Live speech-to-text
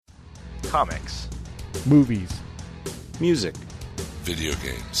Comics. Movies. Music. Video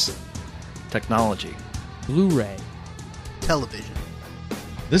games. Technology. Blu-ray. Television.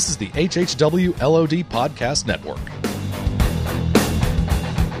 This is the HHW LOD Podcast Network.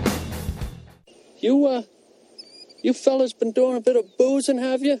 You fellas been doing a bit of boozing,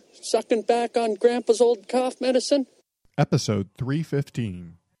 have you? Sucking back on Grandpa's old cough medicine? Episode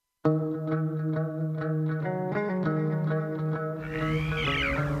 315.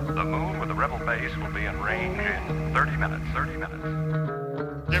 The moon with the rebel base will be in range in 30 minutes.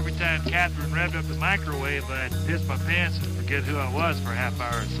 Every time Catherine revved up the microwave, I'd piss my pants and forget who I was for a half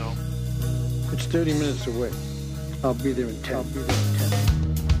hour or so. It's 30 minutes away. I'll be there in 10.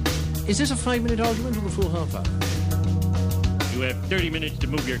 Is this a 5-minute argument or the full half hour? You have 30 minutes to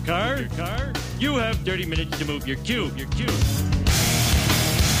move your car. You have 30 minutes to move your cube.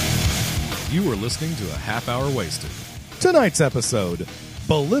 You are listening to a half hour wasted. Tonight's episode,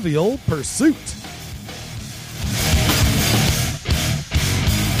 Bolivial Pursuit.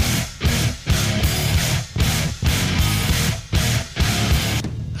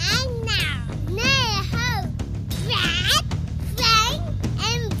 And now, Neho, Brad, Frank,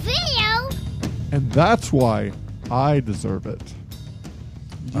 and Video. And that's why I deserve it.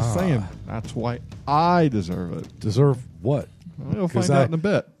 I'm just saying, that's why I deserve it. Deserve what? We'll find out in a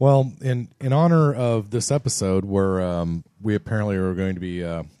bit. Well, in honor of this episode, where we apparently are going to be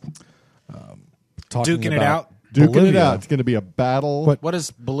talking Duking about Duking it Bolivia. out. It's going to be a battle. But What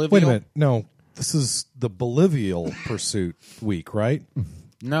is Bolivia? wait a minute. No, this is the Bolivial Pursuit week, right?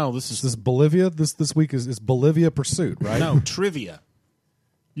 No, this This is Bolivia. This week is Bolivia Pursuit, right? no trivia.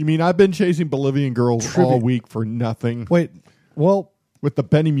 You mean I've been chasing Bolivian girls all week for nothing? Wait. Well, With the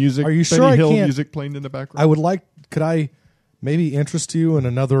Benny music, Are you Benny sure I Hill can't- music playing in the background? I would like. Could I maybe interest you in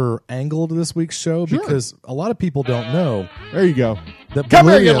another angle to this week's show? Sure. Because a lot of people don't know There you go. that Come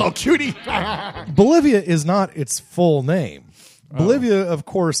here, Bolivia, you little cutie. Bolivia is not its full name. Bolivia, of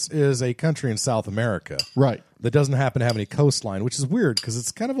course, is a country in South America Right. that doesn't happen to have any coastline, which is weird because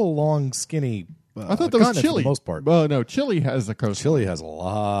it's kind of a long, skinny. I thought that was continent Chile. for the most part. Well, no, Chile has the coast. Chile has a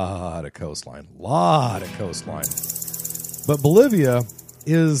lot of coastline. But Bolivia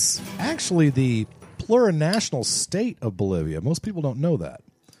is actually the plurinational state of Bolivia. Most people don't know that.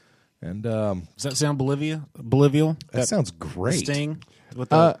 And Does that sound Bolivial? that sounds great. Sting with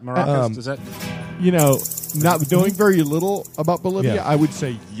the maracas. Does that You know, not knowing very little about Bolivia, Yeah. I would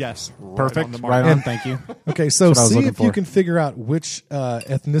say yes. Right perfect? on the Right mark. on. Thank you. Okay, so That's what I was see looking if you for. can figure out which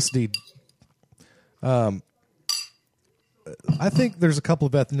ethnicity. I think there's a couple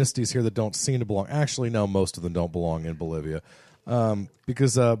of ethnicities here that don't seem to belong. Actually, no, most of them don't belong in Bolivia.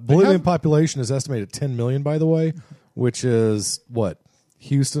 Because Bolivian population is estimated at 10 million, by the way, which is what?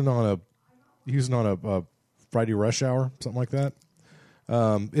 Houston on a Friday rush hour, something like that.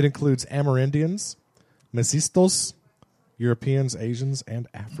 It includes Amerindians, Mestizos, Europeans, Asians, and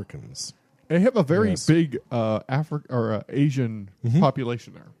Africans. They have a very Yes. big Asian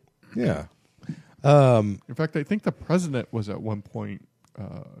population there. Yeah. In fact, I think the president was at one point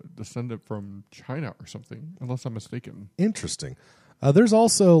descendant from China or something, unless I'm mistaken. Interesting. There's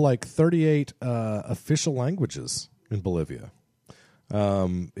also like 38 official languages in Bolivia.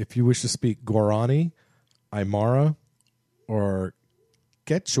 If you wish to speak Guarani, Aymara, or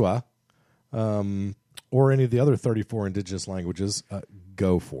Quechua, or any of the other 34 indigenous languages,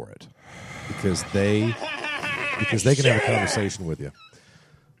 go for it because they can have a conversation with you.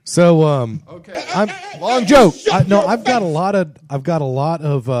 So, Okay, long joke. I've got a lot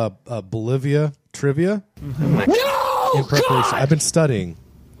of Bolivia trivia in preparation. I've been studying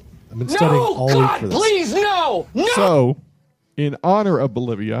all week for this. Please, no! so in honor of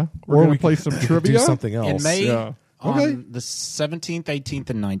Bolivia, we're going to play some trivia. Do something else. In May, Yeah. on the 17th, 18th,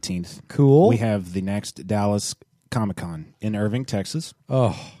 and 19th, Cool. we have the next Dallas Comic-Con in Irving, Texas.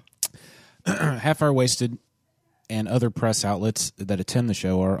 Oh, Half Hour Wasted and other press outlets that attend the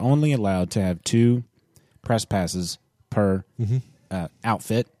show are only allowed to have 2 press passes per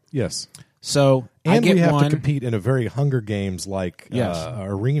outfit. yes. So And I get we have one. to compete in a very Hunger Games like Yes.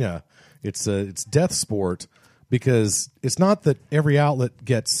 arena. It's death sport because it's not that every outlet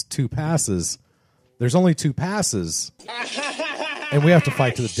gets 2 passes. There's only 2 passes, and we have to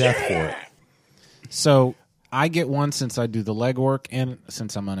fight to the death for it. So I get one since I do the legwork and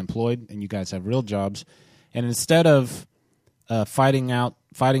since I'm unemployed and you guys have real jobs. And instead of fighting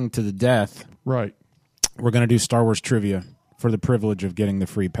to the death, Right. we're going to do Star Wars trivia for the privilege of getting the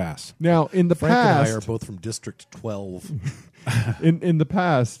free pass. Now, in the Frank and I past, are both from District 12. in the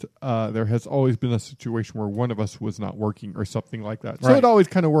past, there has always been a situation where one of us was not working or something like that. So Right. it always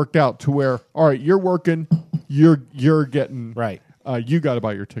kind of worked out to where, all right, you're working, you're getting Right. you got to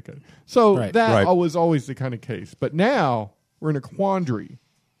buy your ticket. So Right. that was always the kind of case. But now we're in a quandary.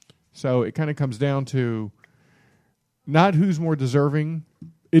 So it kind of comes down to not who's more deserving.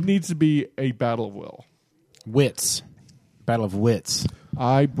 It needs to be a battle of will. Wits. Battle of wits.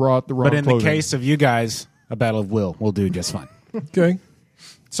 I brought the wrong But in clothing. the case of you guys, a battle of will will do just fine. Okay.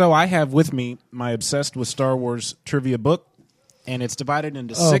 So I have with me my Obsessed with Star Wars trivia book, and it's divided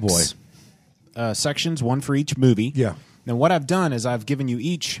into six sections, one for each movie. Yeah. Now what I've done is I've given you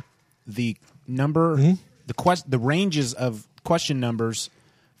each the number, the ranges of question numbers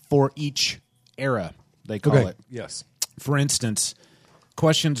for each era, they call it. Yes. For instance,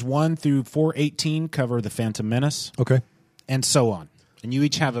 questions 1 through 418 cover the Phantom Menace. Okay. And so on. And you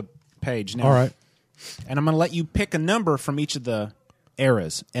each have a page. Now, All right. And I'm going to let you pick a number from each of the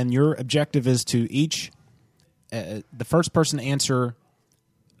eras. And your objective is to each, the first person to answer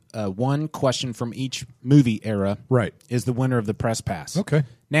one question from each movie era Right. is the winner of the press pass. Okay.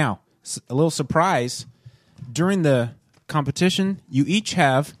 Now, a little surprise. During the competition, you each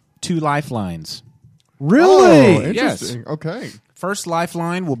have 2 lifelines. Really? Oh, interesting. Okay. First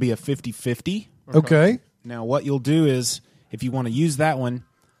lifeline will be a 50-50. Okay. Now, what you'll do is, if you want to use that one,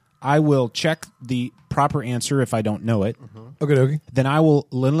 I will check the proper answer if I don't know it. Okay. Then I will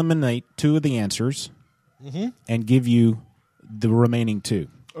eliminate 2 of the answers and give you the remaining 2.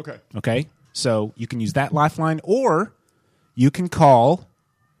 Okay. Okay? So you can use that lifeline, or you can call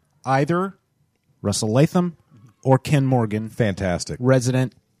either Russell Latham or Ken Morgan, Fantastic.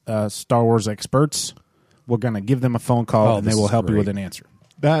 resident Star Wars experts. We're going to give them a phone call, and they this will is help you great. with an answer.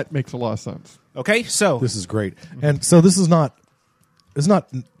 That makes a lot of sense. Okay? So This is great. And so this is not. It's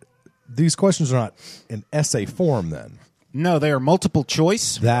not. These questions are not in essay form. Then no, they are multiple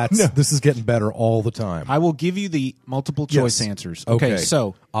choice. this is getting better all the time. I will give you the multiple choice Yes. answers. Okay.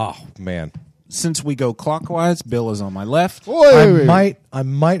 So Oh man, since we go clockwise, Bill is on my left. Wait. I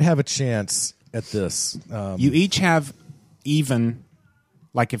might have a chance at this. You each have even,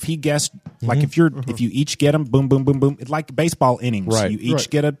 like if he guessed, like if you each get them, boom, boom, boom, boom. It's like baseball innings. Right. You each Right.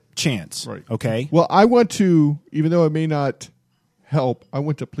 get a chance. Right. Okay. Well, I want to, even though it may not help, I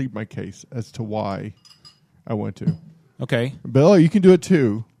want to plead my case as to why I want to. Okay. Bill, you can do it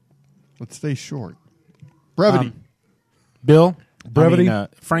too. Let's stay short. Brevity. Bill, Brevity?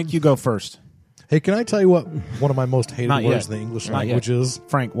 Frank, you go first. Hey, can I tell you what one of my most hated Not words yet. in the English Not language yet. is?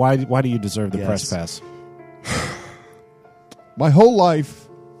 Frank, why do you deserve the Yes. press pass? My whole life,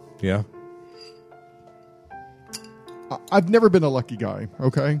 Yeah. I've never been a lucky guy,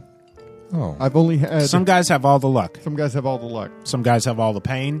 okay? Oh. I've only had... Some guys have all the luck. Some guys have all the luck. Some guys have all the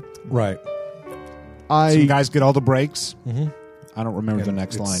pain. Right. Some guys get all the breaks. Mm-hmm. I don't remember the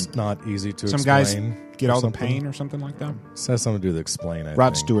next line. It's not easy to Some explain. guys get or all the something. pain or something like that. It has something to do with explain. I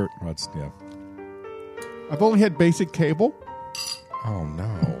Rod think. Stewart. Yeah. I've only had basic cable. Oh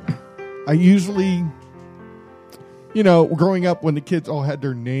no. I usually, growing up when the kids all had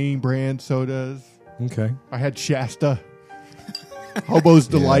their name brand sodas, Okay. I had Shasta, Hobo's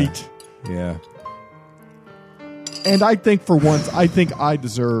Delight. Yeah. And I think for once, I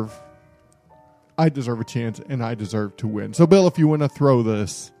deserve a chance and I deserve to win. So, Bill, if you want to throw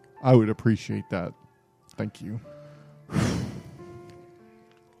this, I would appreciate that. Thank you.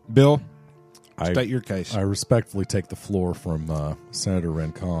 Bill, state your case. I respectfully take the floor from Senator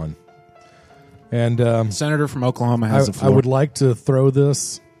Rincon. And Senator from Oklahoma has the I floor. would like to throw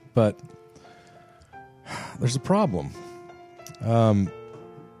this, but there's a problem.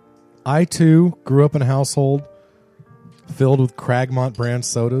 I, too, grew up in a household filled with Cragmont brand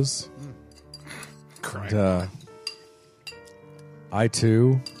sodas. And, I,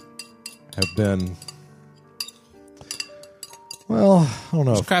 too, have been... Well, I don't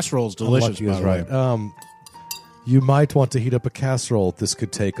know. This casserole's delicious, unlucky by is the right. way. You might want to heat up a casserole. This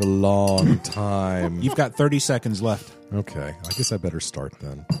could take a long time. You've got 30 seconds left. Okay, I guess I better start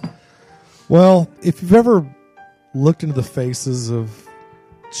then. Well, if you've ever looked into the faces of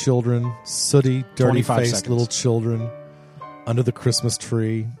children, sooty, 25 dirty-faced seconds. little children under the Christmas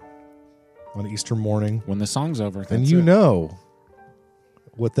tree on Easter morning, When the song's over, then that's you it. know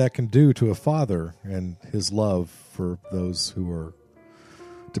what that can do to a father and his love for those who are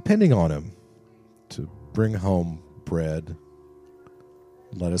depending on him to bring home bread,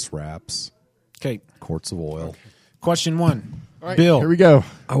 lettuce wraps, Okay, quarts of oil. question 1. All right, Bill. here we go.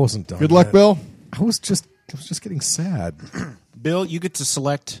 I wasn't done. Good luck, yet. Bill. I was just getting sad. Bill, you get to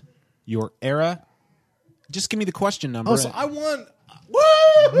select your era. Just give me the question number. Oh, so I won.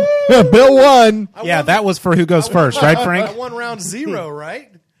 Bill won. Yeah, that was for who goes first, right, Frank? I won round 0,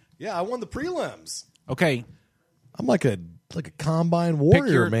 right? Yeah, I won the prelims. Okay, I'm like a combine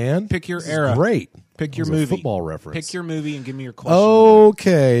warrior, man. Pick your This is era. Great. Pick your It was a movie. football reference. Pick your movie and give me your question.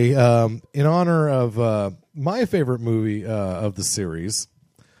 Okay. In honor of my favorite movie of the series,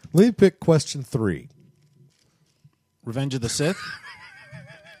 let me pick question 3. Revenge of the Sith?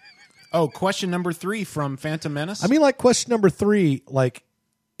 Question number 3 from Phantom Menace? I mean, like question number 3, like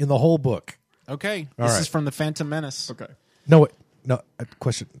in the whole book. Okay. All This right. is from the Phantom Menace. Okay. No, wait. No,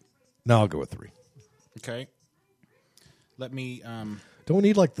 question. No, I'll go with 3. Okay. Let me... Don't we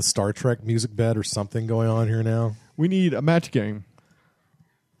need like the Star Trek music bed or something going on here now? We need a match game.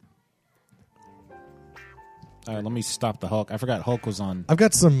 let me stop the Hulk. I forgot Hulk was on. I've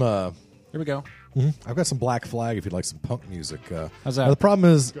got some... Here we go. I've got some Black Flag if you'd like some punk music. How's that? The problem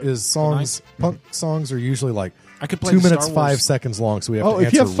is songs. Punk songs are usually like I could play 2 the minutes Star Wars. 5 seconds long, so we have Oh, to if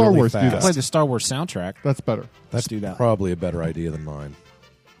answer you have Star really Wars, do that. fast. Play the Star Wars soundtrack. That's better. That's do that. probably a better idea than mine.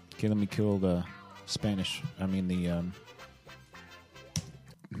 Okay, let me kill the Spanish. I mean the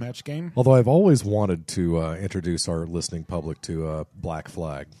match game. Although I've always wanted to introduce our listening public to Black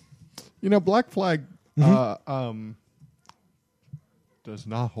Flag. You know, Black Flag does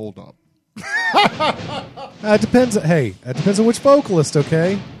not hold up. It depends. Hey, it depends on which vocalist.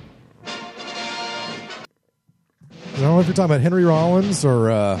 Okay. I don't know if you're talking about Henry Rollins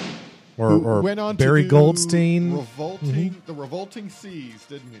or Who went on Barry to do Goldstein. The Revolting Seas,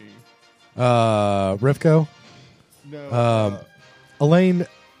 didn't he? Rivko. No. Elaine.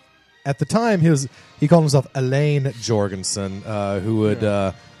 At the time, he called himself Elaine Jorgensen, who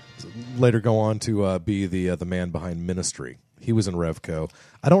would later go on to be the man behind Ministry. He was in Revco.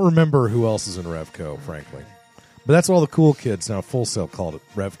 I don't remember who else is in Revco, frankly. But that's what all the cool kids now, Full Sail, called it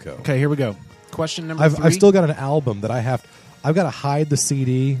Revco. Okay, here we go. Question number 3. I've still got an album that I've got to hide the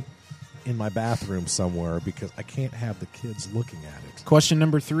CD in my bathroom somewhere because I can't have the kids looking at it. Question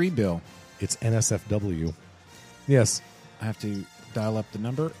number 3, Bill. It's NSFW. Yes. I have to dial up the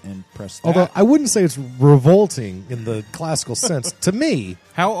number and press that. Although I wouldn't say it's revolting in the classical sense. To me,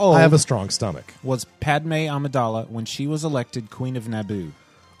 How old I have a strong stomach. was Padme Amidala when she was elected Queen of Naboo?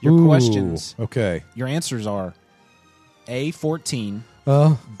 Your Ooh, questions. Okay. Your answers are A, 14,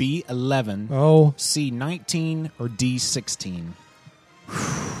 B, 11, C, 19, or D, 16.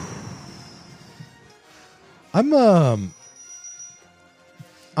 I'm not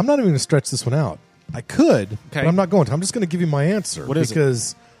even going to stretch this one out. I could, but I'm not going to. I'm just going to give you my answer. What is it?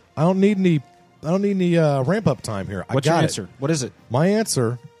 Because I don't need any ramp up time here. What's your answer? What is it? My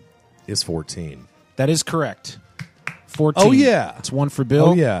answer is 14. That is correct. 14. Oh, yeah. It's one for Bill.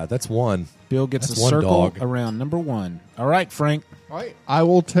 Oh, yeah. That's one. Bill gets That's a one circle dog. around number 1. All right, Frank. All right. I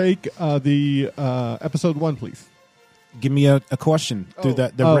will take the episode 1, please. Give me a question through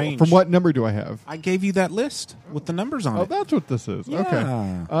the range. From what number do I have? I gave you that list with the numbers on Oh, it. that's what this is.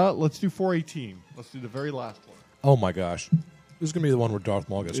 Yeah. Okay. Let's do 418. Let's do the very last one. Oh, my gosh. This is going to be the one where Darth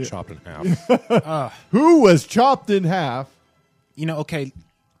Maul gets chopped in half. Who was chopped in half? You know, okay,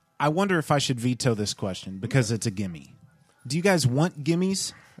 I wonder if I should veto this question because it's a gimme. Do you guys want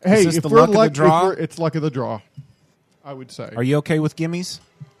gimmies? Hey, is this if the we're luck of the draw? it's luck of the draw, I would say. Are you okay with gimmies?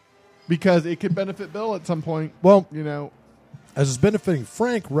 Because it could benefit Bill at some point. Well, you know, as is benefiting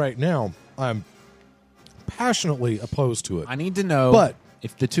Frank right now, I'm passionately opposed to it. I need to know But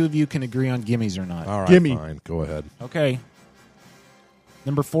if the two of you can agree on gimmies or not. all right, Gimme. fine. Go ahead. Okay.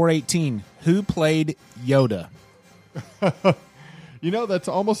 Number 418. Who played Yoda? you know that's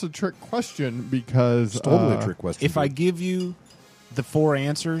almost a trick question because It's totally a trick question. If I give you the 4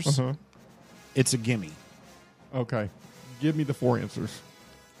 answers, it's a gimme. Okay, give me the 4 answers.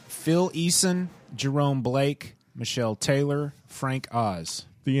 Phil Eason, Jerome Blake, Michelle Taylor, Frank Oz.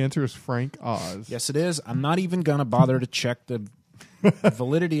 The answer is Frank Oz. Yes, it is. I'm not even going to bother to check the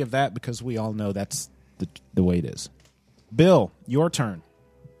validity of that because we all know that's the way it is. Bill, your turn.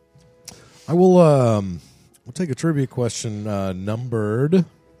 I will we'll take a trivia question numbered.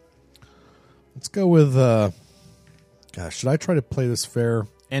 Let's go with gosh, should I try to play this fair?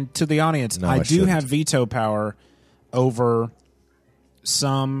 And to the audience, No, I I do shouldn't. have veto power over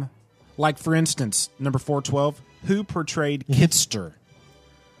some, like for instance, number 412, who portrayed Kitster?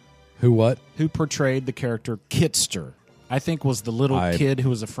 Who what? Who portrayed the character Kitster? I think was the little kid who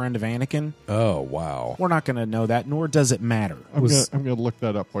was a friend of Anakin. Oh, wow. We're not going to know that, nor does it matter. I'm going to look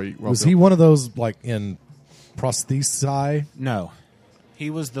that up while you. Was he one of those like in prosthesi? No. He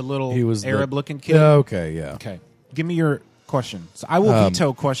was the little He was the- Arab-looking kid. Yeah, okay, yeah. Okay. Give me your question. So I will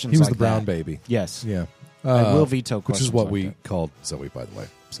veto questions He was like the brown that. baby. Yes. Yeah. I will veto Which questions is what like we that. called Zoe, by the way.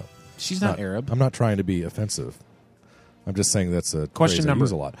 So She's not Arab. I'm not trying to be offensive. I'm just saying that's a Question phrase I number.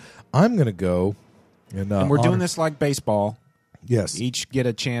 use a lot. I'm going to go and we're honor- doing this like baseball. Yes. Each get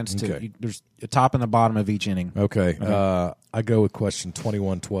a chance to. Okay. There's a top and the bottom of each inning. Okay. I go with question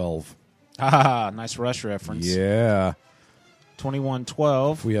 2112. Ah, nice Rush reference. Yeah.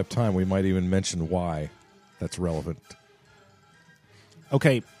 2112. If we have time, we might even mention why that's relevant.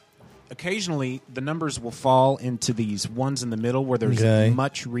 Okay. Occasionally, the numbers will fall into these ones in the middle where there's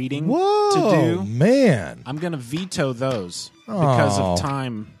much reading to do. Man. I'm going to veto those because of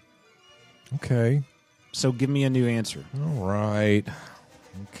time. Okay. So give me a new answer. All right.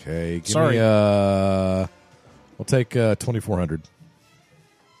 Okay. Give Sorry. me, I'll take 2,400.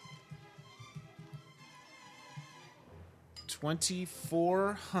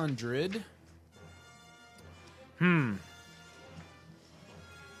 2,400.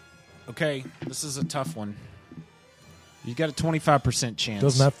 Okay, this is a tough one. You got a 25% chance.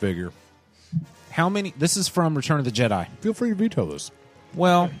 Doesn't that figure? How many? This is from Return of the Jedi. Feel free to veto this.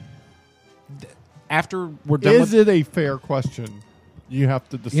 Well, after we're done Is it a fair question? You have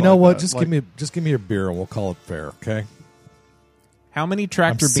to decide. You know what? that. Just give me a beer and we'll call it fair, okay? How many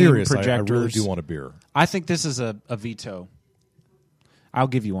tractor I'm beam serious. projectors? I really do want a beer. I think this is a veto. I'll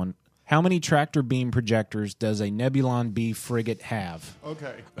give you one. How many tractor beam projectors does a Nebulon B frigate have?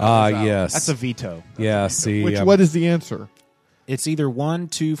 Okay. Yes. That's a veto. Yeah, see. What is the answer? It's either 1,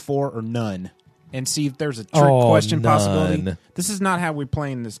 2, 4, or none. And see if there's a trick question none. possibility. This is not how we're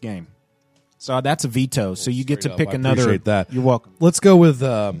playing this game. So that's a veto. So you get to pick I another. appreciate that. You're welcome. Let's go with.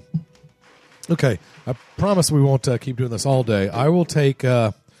 Okay, I promise we won't keep doing this all day. I will take.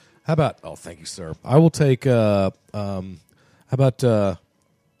 How about? Oh, thank you, sir. I will take. How about?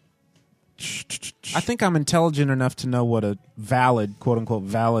 I think I'm intelligent enough to know what a valid, quote unquote,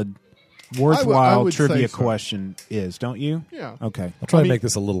 valid, I worthwhile would trivia say so. question is. Don't you? Yeah. Okay. I'll try to make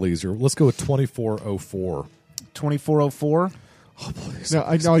this a little easier. Let's go with 2,404. 2404. Oh, please. Now,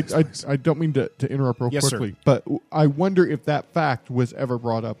 I don't mean to interrupt real Yes, sir. quickly, but I wonder if that fact was ever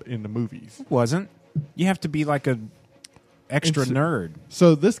brought up in the movies. Wasn't. You have to be like a extra nerd.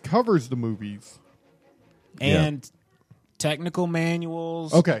 So this covers the movies. And technical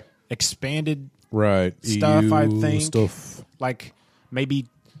manuals. Okay. Expanded Right. stuff, EU I think. stuff. Like maybe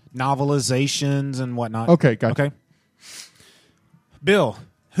novelizations and whatnot. Okay, gotcha. Okay. Bill,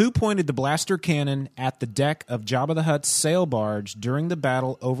 who pointed the blaster cannon at the deck of Jabba the Hutt's sail barge during the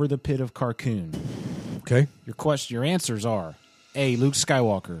battle over the pit of Carkoon? Okay. Your answers are A, Luke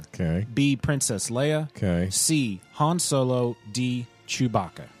Skywalker. Okay. B, Princess Leia. Okay. C, Han Solo. D,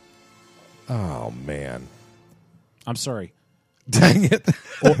 Chewbacca. Oh, man. I'm sorry. Dang it.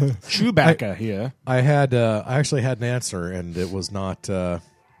 Chewbacca here. I actually had an answer, and it was not the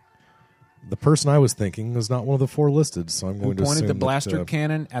person I was thinking was not one of the four listed. So I'm going to pointed assume the blaster that,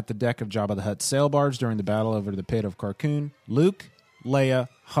 cannon at the deck of Jabba the Hutt's sail barge during the battle over the pit of Carkoon? Luke, Leia,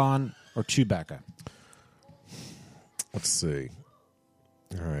 Han, or Chewbacca? Let's see.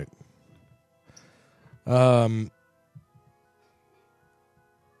 All right.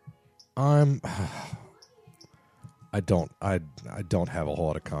 I don't have a whole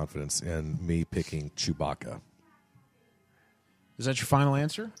lot of confidence in me picking Chewbacca. Is that your final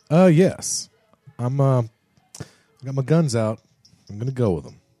answer? Yes. I got my guns out. I'm going to go with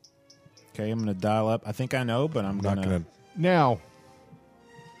them. Okay, I'm going to dial up. I think I know, but I'm not going to. Now,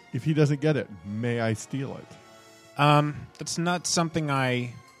 if he doesn't get it, may I steal it? That's not something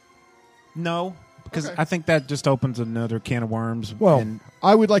I know, because Okay. I think that just opens another can of worms. Well, and,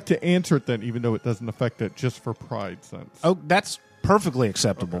 I would like to answer it then, even though it doesn't affect it, just for pride sense. oh, that's perfectly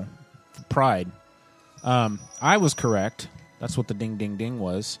acceptable. For pride. I was correct. That's what the ding, ding, ding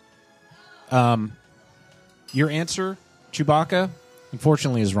was. Your answer, Chewbacca,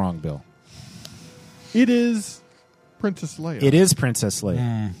 unfortunately is wrong, Bill. It is Princess Leia. It is Princess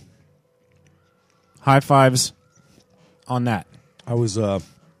Leia. High fives on that. I was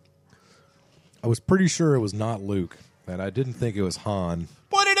pretty sure it was not Luke, and I didn't think it was Han.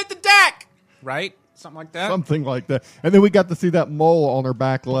 Put it at the deck! Right? Something like that? Something like that. And then we got to see that mole on her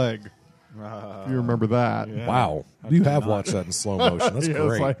back leg. If you remember that. Yeah. Wow. You have watched that in slow motion. That's yes,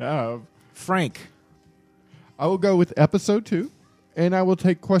 great. I have. Frank. I will go with episode 2, and I will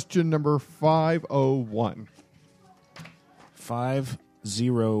take question number 501.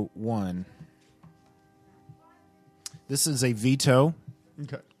 501. This is a veto.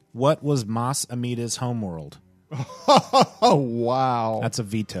 Okay. What was Mas Amida's homeworld? Oh, wow. That's a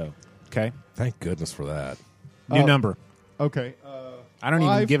veto. Okay. Thank goodness for that. New number. Okay. I don't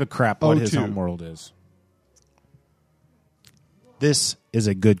even give a crap what his 502. homeworld is. This is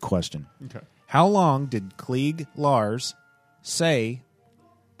a good question. Okay. How long did Klieg Lars say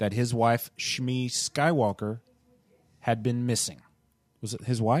that his wife Shmi Skywalker had been missing? Was it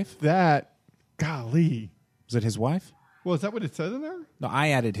his wife? Golly. Was it his wife? Well, is that what it says in there? No, I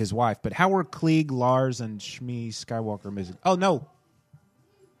added his wife. But how were Klieg Lars and Shmi Skywalker missing? Oh, no.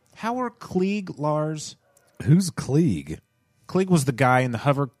 How are Klieg, Lars? Who's Klieg? Klieg was the guy in the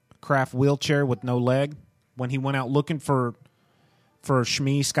hovercraft wheelchair with no leg when he went out looking for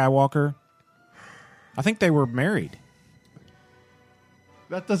Shmi Skywalker. I think they were married.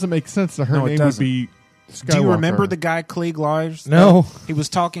 That doesn't make sense. Her No, it name would doesn't. be Skywalker. Do you remember the guy Klieg, Lars? No. He was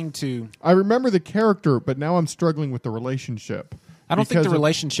talking to... I remember the character, but now I'm struggling with the relationship. I don't think Because the of-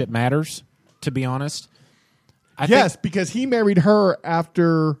 relationship matters, to be honest. Yes, because he married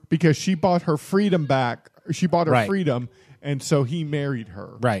her because she bought her freedom back. She bought her Right. freedom, and so he married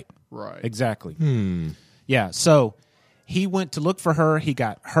her. Right. Right. Exactly. Yeah, so he went to look for her. He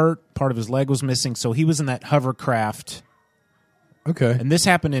got hurt. Part of his leg was missing, so he was in that hovercraft. Okay. And this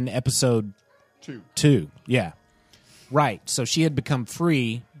happened in episode 2. Yeah. Right. So she had become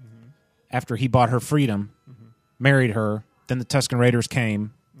free after he bought her freedom, married her. Then the Tusken Raiders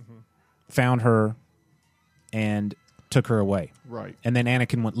came, found her, and took her away. Right. And then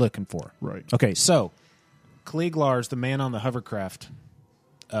Anakin went looking for her. Right. Okay, so Klieg Lars, the man on the hovercraft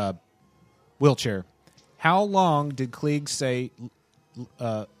wheelchair, how long did Klieg say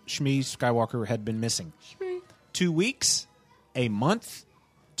Shmi Skywalker had been missing? 2 weeks? A month?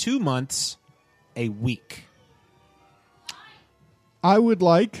 2 months? A week? I would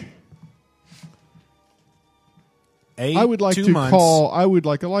like 2 to months. call. I would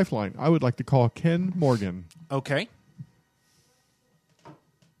like a lifeline. I would like to call Ken Morgan. Okay.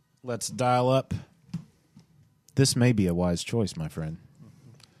 Let's dial up. This may be a wise choice, my friend.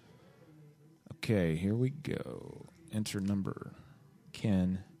 Okay, here we go. Enter number.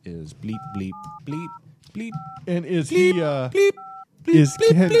 Ken is bleep, bleep, bleep, bleep. And is bleep, he? Bleep, bleep, Is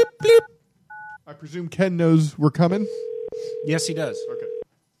bleep, Ken? bleep, bleep. I presume Ken knows we're coming. Yes, he does. Okay.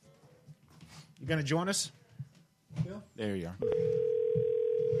 You going to join us? Yeah. There you are.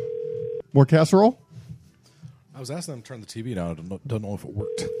 More casserole. I was asking them to turn the TV down. I don't know if it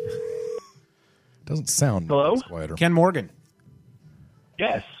worked. Doesn't sound Hello? quieter. Ken Morgan.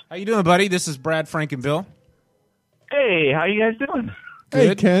 Yes. How you doing, buddy? This is Brad, Frank, and Bill. Hey, how you guys doing? Hey,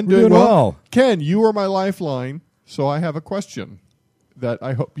 Good. Ken, We're doing well. Ken, you are my lifeline, so I have a question that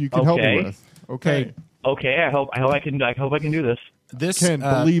I hope you can help me Okay. with. Okay. Okay, I hope I can do this. This Ken,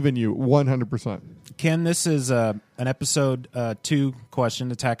 believe in you 100%. Ken, this is an episode 2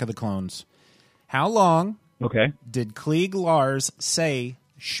 question, Attack of the Clones. How long Okay. did Klieg Lars say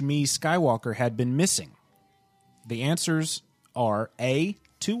Shmi Skywalker had been missing? The answers are A,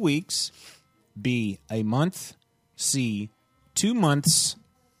 2 weeks, B, a month, C, 2 months,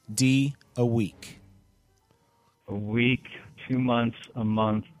 D, a week. A week, 2 months, a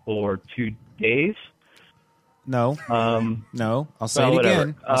month, or 2 days? No. No. I'll say well, it whatever.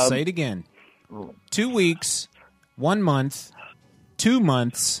 again. I'll say it again. 2 weeks, 1 month, 2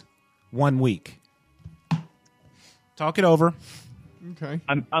 months, 1 week. Talk it over. Okay.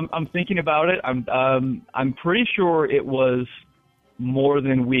 I'm thinking about it. I'm pretty sure it was more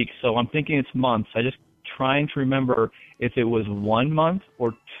than weeks, so I'm thinking it's months. I just trying to remember if it was 1 month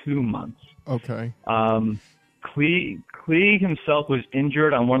or 2 months. Okay. Klieg himself was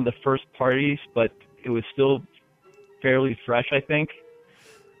injured on one of the first parties, but it was still fairly fresh, I think.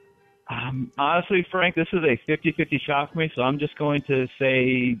 Honestly, Frank, this is a 50-50 shot for me, so I'm just going to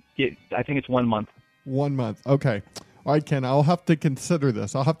say I think it's 1 month. 1 month. Okay. All right, Ken, I'll have to consider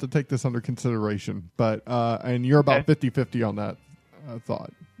this. I'll have to take this under consideration. But and you're about 50-50 on that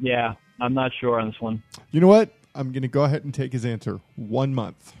thought. Yeah, I'm not sure on this one. You know what? I'm going to go ahead and take his answer. 1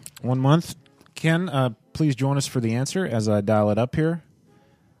 month. 1 month. Ken, please join us for the answer as I dial it up here.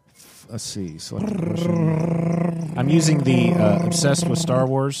 Let's see. Select a question. I'm using the Obsessed with Star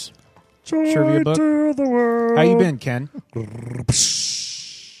Wars trivia book. How you been, Ken?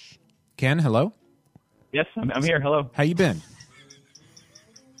 Ken, hello? Yes, I'm here. Hello. How you been?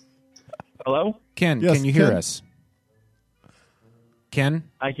 Hello? Ken, Yes, can you hear Ken. us? Ken?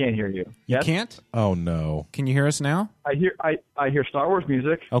 I can't hear you. You Yes? can't? Oh no! Can you hear us now? I hear Star Wars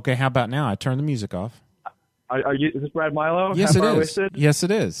music. Okay, how about now? I turned the music off. Are you? Is this Brad Milo? Yes, it Half Hour is. Wasted? Yes,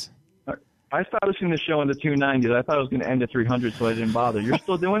 it is. I started listening to the show in the 290s. I thought it was going to end at 300, so I didn't bother. You're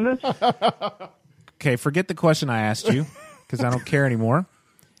still doing this? Okay, forget the question I asked you because I don't care anymore.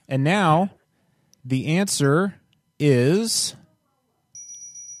 And now the answer is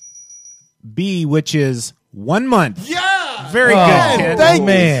B, which is 1 month. Yeah! Very good, Ken. Thank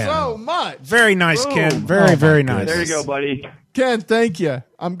man. you so much. Very nice, Boom. Ken. Very, very nice. There you go, buddy. Ken, thank you.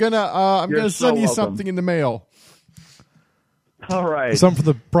 I'm going You're to so send you welcome. something in the mail. All right. Something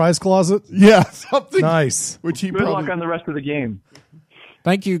for the prize closet. Yeah, something. Nice. Which he Good probably. luck on the rest of the game.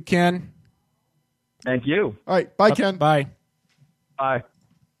 Thank you, Ken. Thank you. All right. Bye, Ken. Bye. Bye.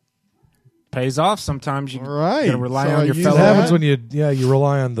 Pays off sometimes. You right. gotta rely So on your use fellow. What that. happens when you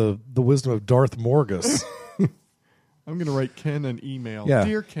rely on the wisdom of Darth Morgus? I'm going to write Ken an email. Yeah.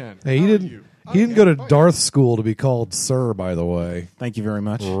 Dear Ken, Hey, how he are didn't. you? He didn't go to Darth school to be called Sir. By the way, Thank you very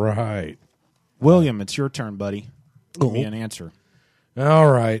much. right? William, it's your turn, buddy. Give me an answer.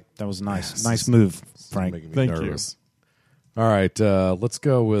 All right. That was nice. Nice move, Frank. Making me Thank nervous. All right. Let's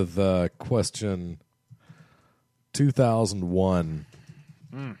go with question 2001.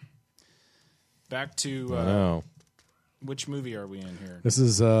 Back to I know. which movie are we in here? This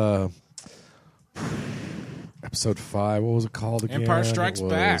is episode 5. What was it called again? Empire Strikes It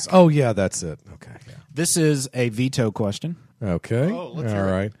was- Back. Oh yeah, that's it. Okay. This is a veto question. Okay. Oh, let's All hear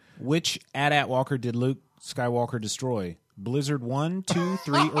it. right. Which AT-AT Walker did Luke Skywalker destroy? Blizzard 1, 2,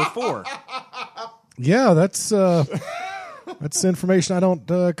 3, or 4? Yeah, that's information I don't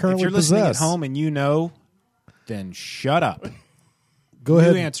currently If you're listening possess. at home and you know, then shut up. Go New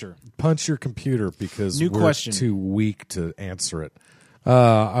ahead. answer. Punch your computer because New we're question. too weak to answer it.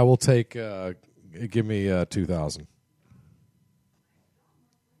 I will take. Give me 2000.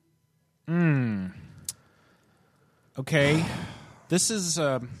 Okay. This is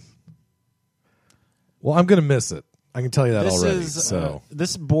Well, I'm going to miss it. I can tell you that this already. is So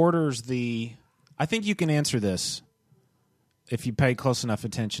this borders the. I think you can answer this if you pay close enough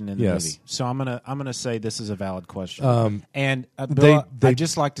attention in the Yes. movie. So I'm gonna say this is a valid question. And they- I'd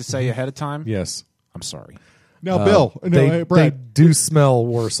just like to say ahead of time. yes, I'm sorry. Now, Bill. No, they, hey, Brad. they do smell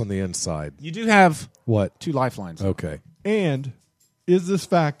worse on the inside. You do have What? 2 lifelines. Okay. And is this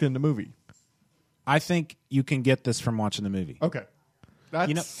fact in the movie? I think you can get this from watching the movie. Okay. That's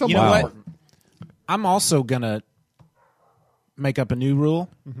You know somewhat what? important. I'm also gonna make up a new rule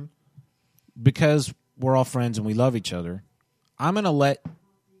because we're all friends and we love each other. I'm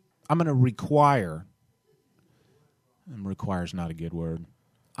gonna require. And require's not a good word.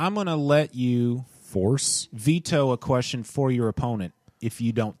 I'm gonna let you Force. veto a question for your opponent if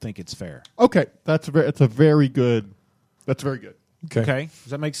you don't think it's fair. Okay. That's very good. That's very good. Okay. Okay,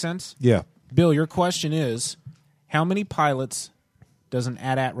 does that make sense? Yeah. Bill, your question is: how many pilots does an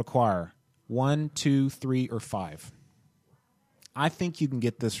AT-AT require? 1, 2, 3, or 5? I think you can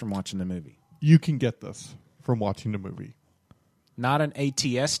get this from watching the movie. You can get this from watching the movie. Not an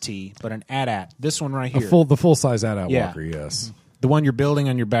ATST, but an AT-AT. This one right here. The full size AT-AT Yeah. Walker. Yes. The one you're building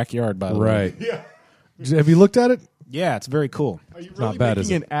on your backyard, by the way. Right. Yeah. Have you looked at it? Yeah, it's very cool. Are you Not really bad, making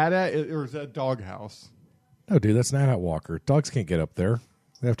is an AT-AT or is that a doghouse? No, dude, that's an AT-AT Walker. Dogs can't get up there.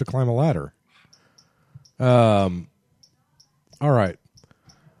 They have to climb a ladder. All right.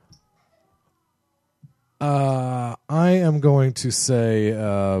 I am going to say.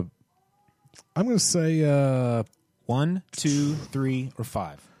 I'm going to say. 1, 2, 3, or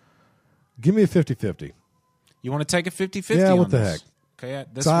 5. Give me a 50-50. You want to take a 50-50? Yeah, what on the this? heck? Okay,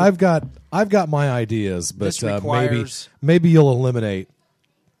 this So I've got my ideas, but This requires- maybe you'll eliminate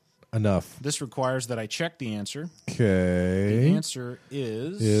enough. This requires that I check the answer. Okay. The answer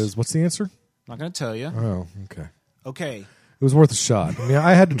is What's the answer? not going to tell you. Oh, okay. Okay, It was worth a shot. I mean,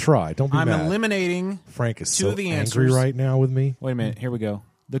 I had to try. Don't be I'm mad. eliminating Frank is 2 so of the angry answers right now with me. Wait a minute. Here we go.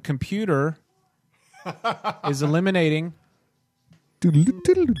 The computer is eliminating 2 of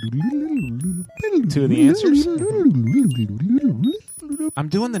the answers. I'm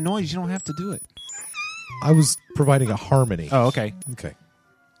doing the noise. You don't have to do it. I was providing a harmony. Oh, okay. Okay.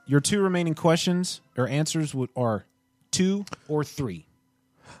 Your 2 remaining questions or answers are 2 or 3.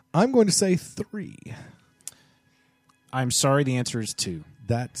 I'm going to say 3. I'm sorry. The answer is 2.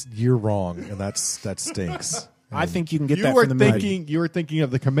 You're wrong, and that stinks. I think you can get You that were from the movie. thinking. You were thinking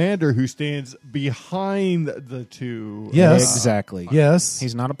of the commander who stands behind the 2. Yes. Exactly. Yes.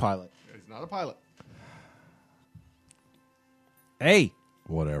 He's not a pilot. He's not a pilot. Hey,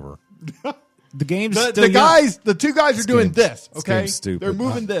 Whatever. the game's The still young. guys, the 2 guys are doing game's- this. this Okay, game's stupid. they're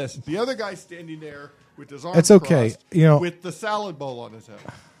moving this. The other guy's standing there with his arms. It's okay. crossed, You know- with the salad bowl on his head.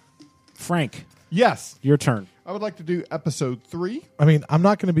 Frank, Yes, your turn. I would like to do episode 3. I mean, I'm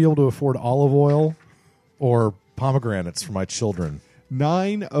not going to be able to afford olive oil or pomegranates for my children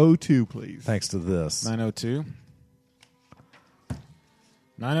 902, please. thanks to this. 902.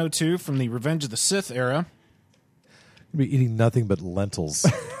 902 from the Revenge of the Sith era. I'll be eating nothing but lentils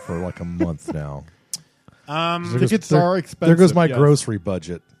for like a month now. Tickets are expensive. There goes my yes. grocery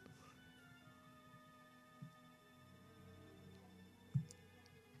budget.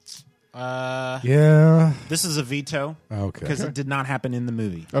 Yeah. This is a veto Okay. because it did not happen in the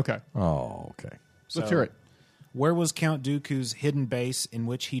movie. Okay, Oh, okay. let's hear it. Where was Count Dooku's hidden base in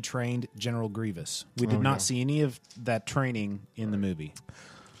which he trained General Grievous? We did not see any of that training in the movie.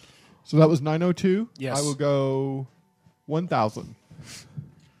 So that was 902. Yes. I will go 1,000.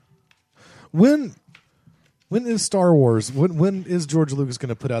 When is Star Wars? When is George Lucas going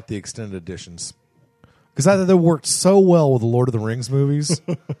to put out the extended editions? Because I thought they worked so well with the Lord of the Rings movies.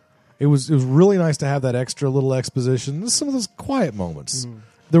 It was really nice to have that extra little exposition. Some of those quiet moments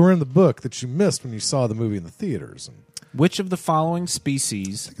that were in the book that you missed when you saw the movie in the theaters. Which of the following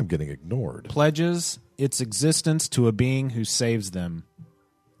species I think I'm getting ignored. pledges its existence to a being who saves them?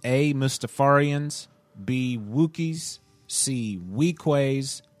 A. Mustafarians, B. Wookiees, C.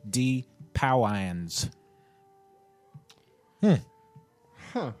 Weequays, D. Powhans.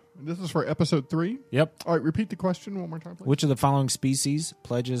 Huh. This is for episode 3? Yep. All right, repeat the question one more time, please. Which of the following species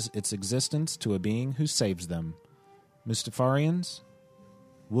pledges its existence to a being who saves them? Mustafarians,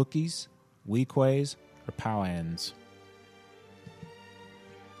 Wookiees, Weequays, or Powhans?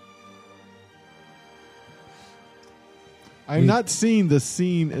 I'm not seeing the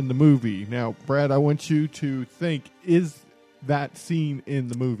scene in the movie. Now, Brad, I want you to think, is that scene in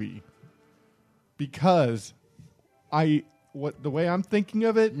the movie? Because the way I'm thinking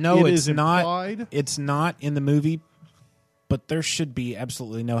of it, No, it it's is not. implied. It's not in the movie, but there should be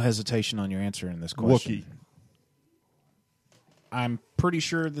absolutely no hesitation on your answer in this question. Wookiee. I'm pretty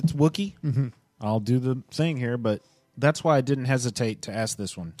sure that's Wookiee. Mm-hmm. I'll do the thing here, but that's why I didn't hesitate to ask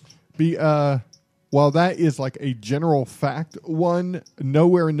this one. While that is like a general fact,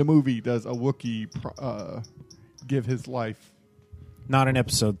 nowhere in the movie does a Wookiee give his life. Not in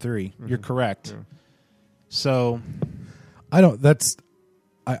episode 3. Mm-hmm. You're correct. Yeah. So I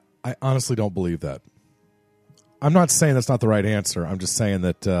honestly don't believe that. I'm not saying that's not the right answer. I'm just saying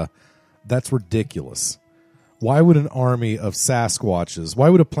that that's ridiculous. Why would an army of Sasquatches, why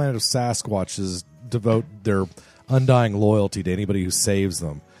would a planet of Sasquatches devote their undying loyalty to anybody who saves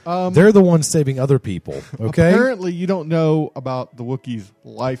them? They're the ones saving other people, okay? Apparently, you don't know about the Wookiees'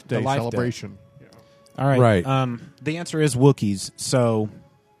 Life Day celebration. Yeah. All right. Right. The answer is Wookiees, so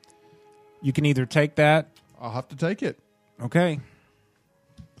you can either take that. I'll have to take it. Okay.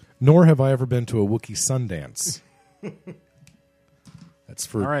 Nor have I ever been to a Wookiee Sundance. That's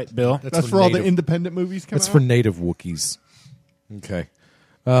for all right, Bill. That's for all the independent movies coming out? That's for native Wookiees. Okay.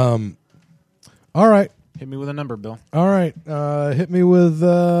 All right. Hit me with a number, Bill. All right. Hit me with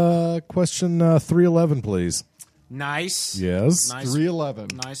question 311, please. Nice. Yes. Nice.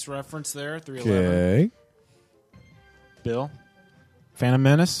 311. Nice reference there. 311. Okay. Bill. Phantom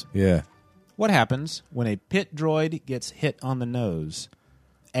Menace. Yeah. What happens when a pit droid gets hit on the nose?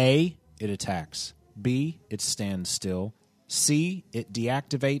 A. It attacks. B. It stands still. C. It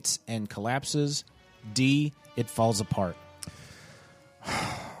deactivates and collapses. D. It falls apart.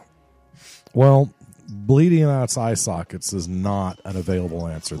 Well, bleeding out its eye sockets is not an available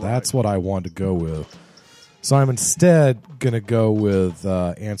answer. Right. That's what I wanted to go with. So I'm instead going to go with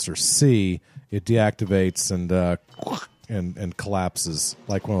answer C. It deactivates and collapses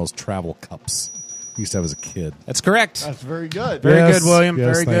like one of those travel cups you used to have as a kid. That's correct. That's very good. Very good, William.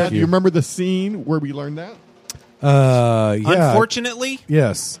 Yes, very good. Do you remember the scene where we learned that? Yeah. Unfortunately,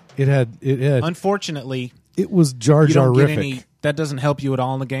 yes. It had. Unfortunately, it was Jar Jar-rific. That doesn't help you at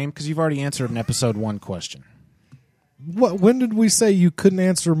all in the game because you've already answered an episode 1 question. What? When did we say you couldn't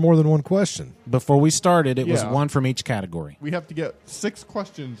answer more than one question? Before we started, it was 1 from each category. We have to get 6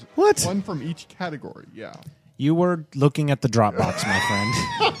 questions. What? 1 from each category. Yeah. You were looking at the Dropbox, my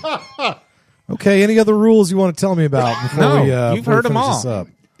friend. Okay. Any other rules you want to tell me about before you've heard them all. Up?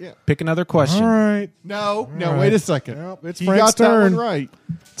 Yeah. Pick another question. All right. No. All right. Wait a second. Nope, it's he Frank's got that turn. one right.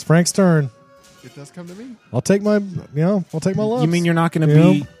 It's Frank's turn. It does come to me. I'll take my lumps. You mean you're not going to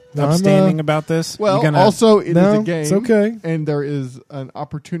be upstanding about this? Well, also it is a game. It's okay. And there is an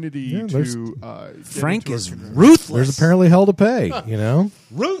opportunity to. Frank is ruthless. There's apparently hell to pay. You know,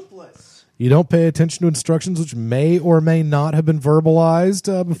 ruthless. You don't pay attention to instructions which may or may not have been verbalized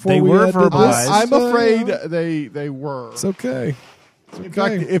before they were verbalized. I'm afraid they were. It's okay. In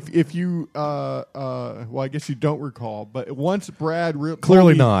fact, if you, well, I guess you don't recall, but once Brad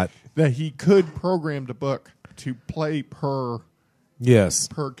clearly not that he could program the book to play per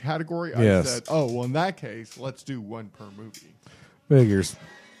category. I said, oh, well, in that case, let's do 1 per movie. Figures.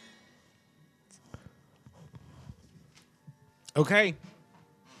 Okay,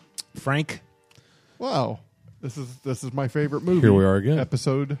 Frank. Wow, this is my favorite movie. Here we are again.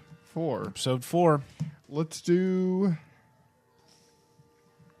 Episode 4. Episode 4. Let's do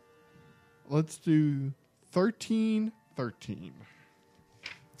 13.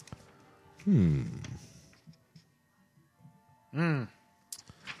 I'm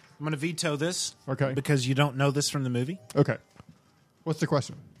going to veto this. Okay. Because you don't know this from the movie. Okay. What's the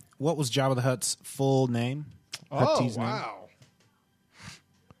question? What was Jabba the Hutt's full name? Oh, Hutt's name? wow.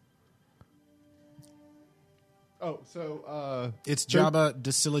 Oh, so It's Jabba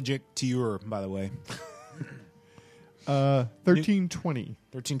Disiligik Tiur, by the way. 1320.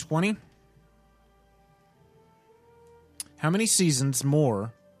 1320. How many seasons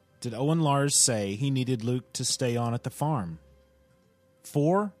more did Owen Lars say he needed Luke to stay on at the farm?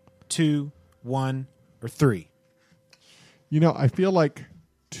 4, 2, 1, or 3? You know, I feel like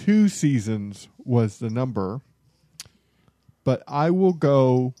 2 seasons was the number, but I will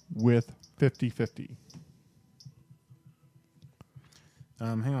go with 50-50.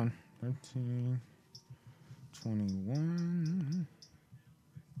 Hang on. 13, 21.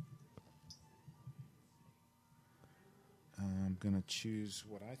 I'm going to choose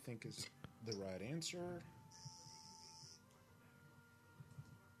what I think is the right answer.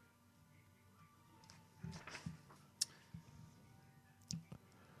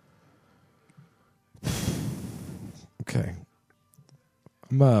 Okay.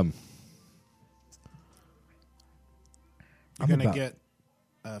 You're going to get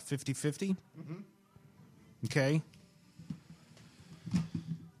 50-50? Mm-hmm. Okay.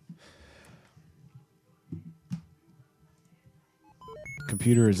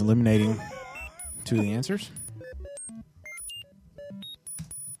 Computer is eliminating 2 of the answers.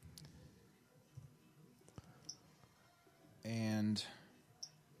 And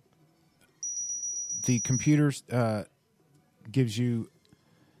the computer gives you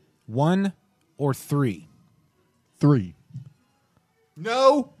 1 or 3. 3.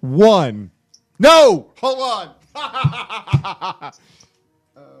 No. 1. No. Hold on. I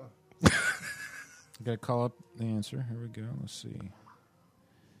got to call up the answer. Here we go. Let's see.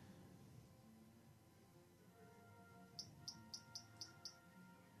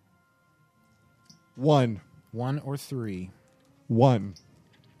 One. 1 or 3. 1.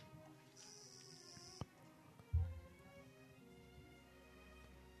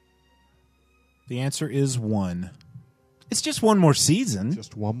 The answer is 1. It's just one more season.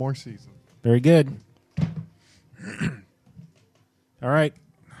 Just one more season. Very good. All right.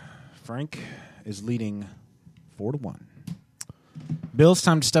 Frank is leading 4-1. Bill, it's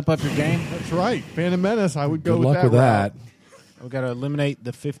time to step up your game. That's right. Phantom Menace, I would go Good with luck with that. We've got to eliminate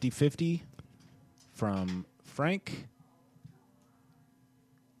the 50-50 from Frank.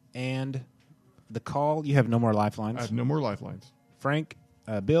 And the call, you have no more lifelines. I have no more lifelines. Frank,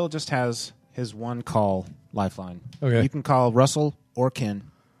 Bill just has his 1 call lifeline. Okay. You can call Russell or Ken.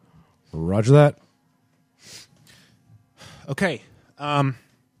 Roger that. Okay.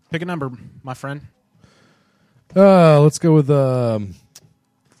 Pick a number, my friend. Let's go with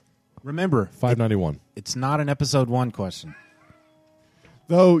Remember, 591. it's not an episode 1 question.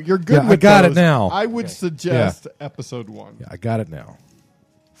 Though you're good Yeah, with I got those, it now. I would suggest episode 1. Yeah, I got it now.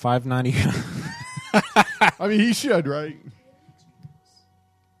 590. I mean, he should, right?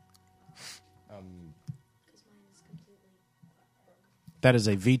 That is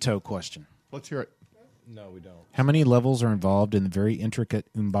a veto question. Let's hear it. No, we don't. How many levels are involved in the very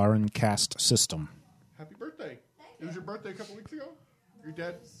intricate Umbaran caste system? Happy birthday. It was your birthday a couple weeks ago? Your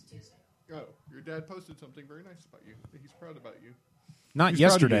dad? Oh, your dad posted something very nice about you. He's proud about you. Not He's proud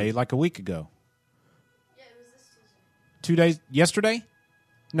of yesterday, you. like a week ago. Yeah, it was this Tuesday. 2 days. Yesterday?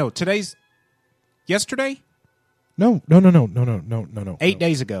 No, today's. Yesterday? No. 8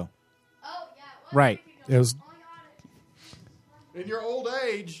 days ago. Oh, yeah. Right. It was. In your old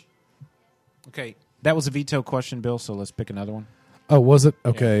age. Okay, that was a veto question, Bill, so let's pick another one. Oh, was it?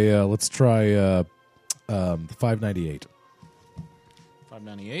 Okay, let's try the 598.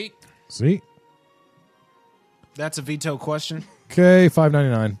 598. See? That's a veto question. Okay,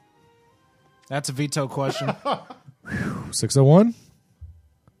 599. That's a veto question. 601.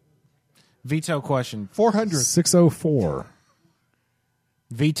 Veto question. 400. 604.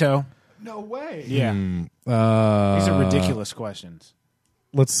 Veto. No way. Yeah. These are ridiculous questions.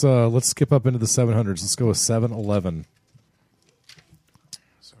 Let's skip up into the 700s. Let's go with 711.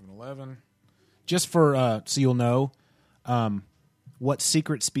 711. Just for so you'll know, what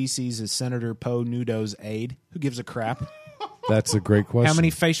secret species is Senator Poe Nudo's aide? Who gives a crap? That's a great question. How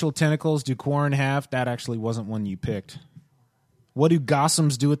many facial tentacles do Quarren have? That actually wasn't one you picked. What do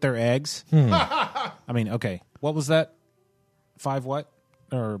gossams do with their eggs? I mean, okay. What was that? 5 what?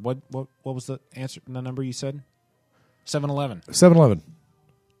 Or what was the answer? The number you said? 711. 711.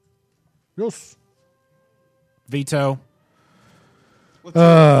 Yes. Veto.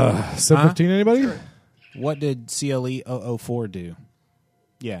 715. Anybody? Sure. What did CLE 004 do?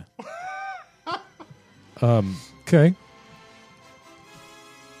 Yeah. Okay.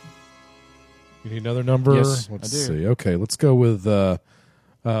 You need another number? Yes, let's I do. see. Okay, let's go with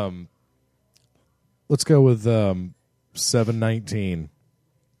 719.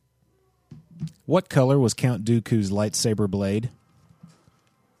 What color was Count Dooku's lightsaber blade?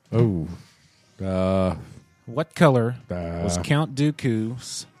 Oh. What color was Count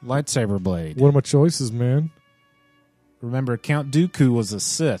Dooku's lightsaber blade? What are my choices, man? Remember, Count Dooku was a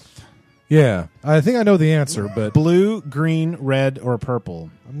Sith. Yeah, I think I know the answer, but Blue, green, red, or purple?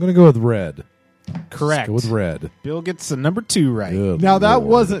 I'm going to go with red. Correct. Let's go with red. Bill gets the number 2 right. Good Now that Lord.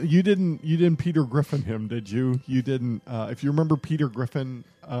 wasn't you didn't Peter Griffin him, did you? You didn't. If you remember, Peter Griffin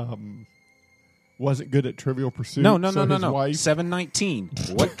wasn't good at Trivial Pursuit. No. his wife- 719.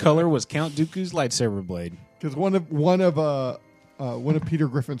 What color was Count Dooku's lightsaber blade? Because one of Peter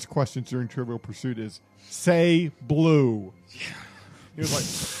Griffin's questions during Trivial Pursuit is say blue. He was like,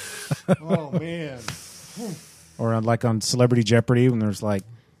 oh man. Or like on Celebrity Jeopardy when there's like,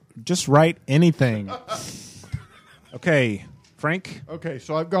 just write anything. Okay, Frank. Okay,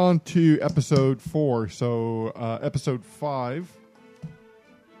 so I've gone to episode 4. So episode 5.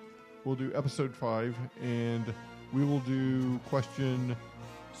 We'll do episode 5, and we will do question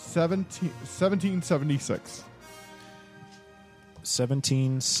 1776.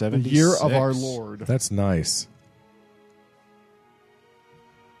 1776. The year of our Lord. That's nice.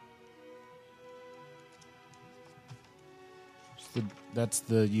 That's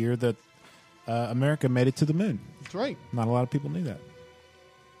the year that America made it to the moon. That's right. Not a lot of people knew that.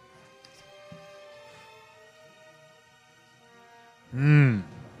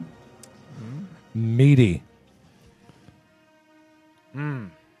 Meaty.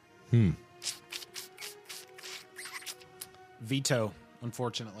 Veto,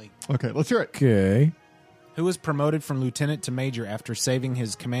 unfortunately. Okay, let's hear it. Okay. Who was promoted from lieutenant to major after saving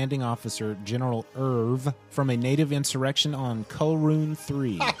his commanding officer, General Irv, from a native insurrection on Kulroon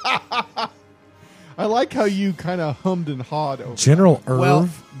 3? I like how you kind of hummed and hawed over General Irv? Well,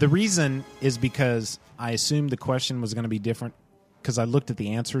 the reason is because I assumed the question was going to be different because I looked at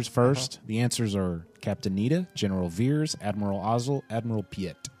the answers first. The answers are Captain Nita, General Veers, Admiral Ozzel, Admiral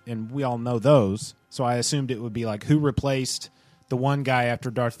Piet. And we all know those. So I assumed it would be like who replaced the one guy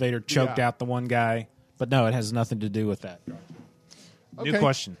after Darth Vader choked out the one guy. But no, it has nothing to do with that. New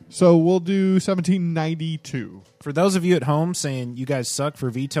question. So we'll do 1792. For those of you at home saying you guys suck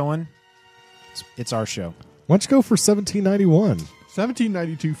for vetoing, it's our show. Why don't you go for 1791?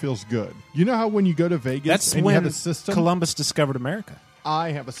 1792 feels good. You know how when you go to Vegas That's and when you have a system? Columbus discovered America.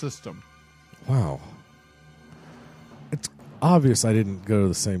 I have a system. Wow. It's obvious I didn't go to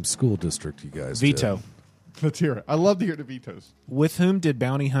the same school district you guys Veto. did. Let's hear it. I love to hear the vetoes. With whom did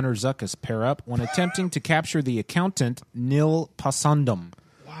bounty hunter Zuckus pair up when attempting to capture the accountant Nil Pasandum?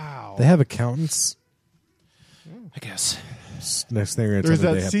 Wow. They have accountants? I guess. Next thing you're going to There's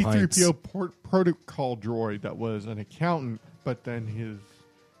tell me that they have pints. C-3PO protocol droid that was an accountant, but then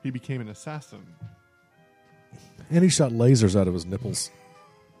he became an assassin. And he shot lasers out of his nipples.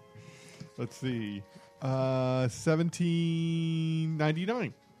 Let's see.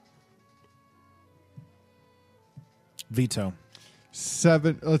 1799. Veto.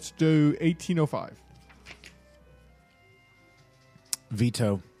 Let's do 1805.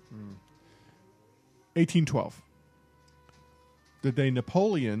 Veto. 1812. The day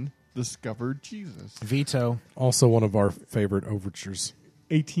Napoleon discovered Jesus. Veto. Also one of our favorite overtures.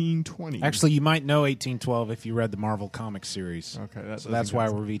 1820. Actually, you might know 1812 if you read the Marvel Comics series. Okay, so that's why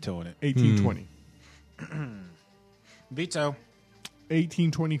we're vetoing it. 1820. Veto.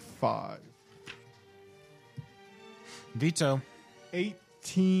 1825. Veto.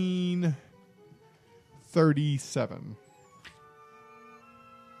 1837.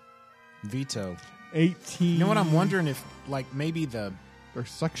 Veto. 18. You know what I'm wondering if, like, maybe the... There's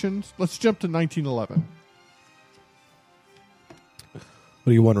sections. Let's jump to 1911. What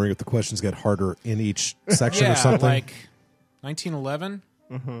are you wondering if the questions get harder in each section or something? like 1911?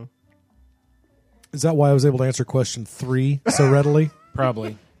 Is that why I was able to answer question 3 so readily?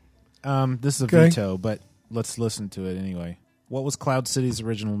 Probably. This is a Okay. veto, but let's listen to it anyway. What was Cloud City's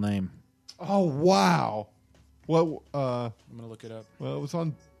original name? Oh, wow. Well, I'm going to look it up. Well, it was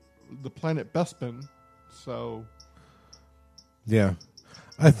on the planet Bespin, so... Yeah.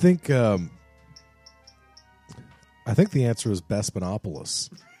 I think the answer is Bespinopolis.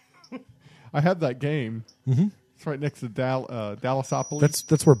 I have that game. Mm-hmm. It's right next to Dallasopolis.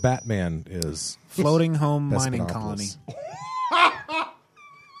 That's where Batman is. Floating Home Mining Colony. Bespinopolis.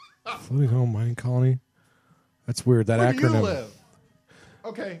 Floating Home Mining Colony? That's weird. That Where do you acronym. live?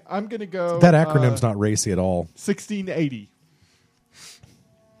 Okay, I'm going to go... That acronym's not racy at all. 1680.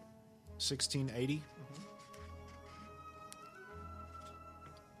 1680?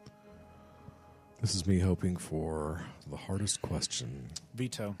 This is me hoping for the hardest question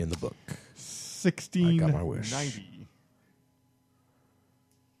Veto. in the book. 1690. I got my wish.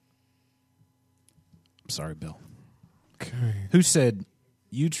 Sorry, Bill. Okay. Who said,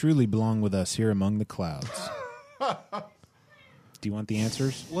 "You truly belong with us here among the clouds"? Do you want the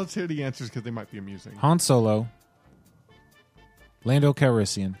answers? Let's hear the answers because they might be amusing. Han Solo, Lando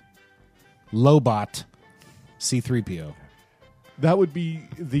Calrissian, Lobot, C-3PO. That would be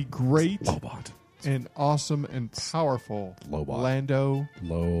the great Lobot. and awesome and powerful Lobot. Lando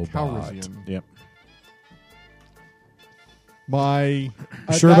Lobot. Calrissian. Yep. My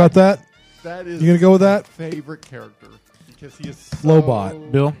Sure about that? That is You gonna go with that? favorite character because he is so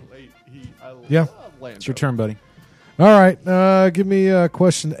Lobot. Bill? I Yeah. love Lando. It's your turn, buddy. All right. Give me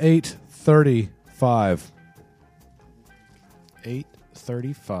question 835.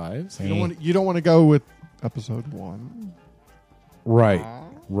 835. You don't want to go with episode 1. Right.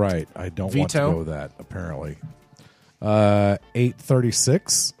 I don't want to Veto? go with that, apparently.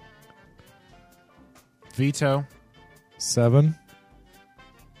 836. Veto. 7.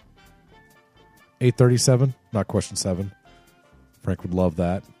 837. Not question 7. Frank would love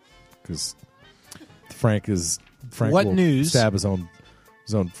that because Frank What will news- stab his own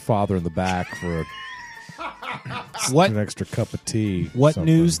father in the back for an extra cup of tea. What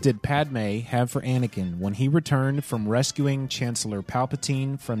something. news did Padme have for Anakin when he returned from rescuing Chancellor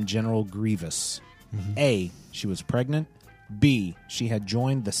Palpatine from General Grievous? A. She was pregnant. B. She had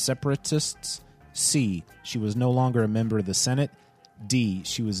joined the Separatists. C. She was no longer a member of the Senate. D.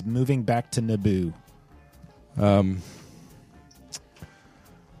 She was moving back to Naboo.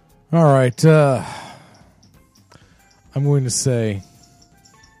 All right. I'm going to say,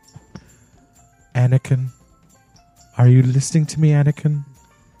 Anakin. Are you listening to me, Anakin?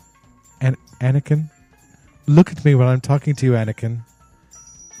 Anakin? Look at me when I'm talking to you, Anakin.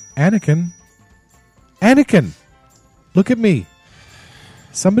 Anakin? Anakin! Look at me.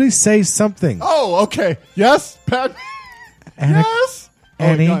 Somebody say something. Oh, okay. Yes, Pat. Yes.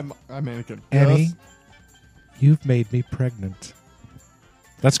 Annie? Oh, no, I'm Anakin. Annie, Yes. you've made me pregnant.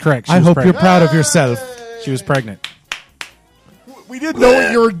 That's correct. She I was hope pregnant. you're proud of yourself. She was pregnant. We didn't know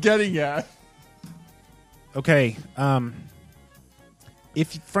what you were getting at. Okay. If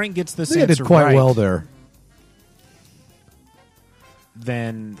Frank gets this I think I answer did quite right, well there.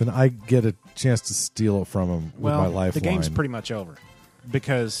 then Then I get a chance to steal it from him with my lifeline. the game's pretty much over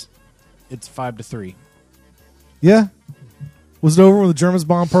because it's 5-3. Yeah. Was it over when the Germans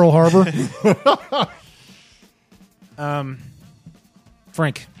bombed Pearl Harbor?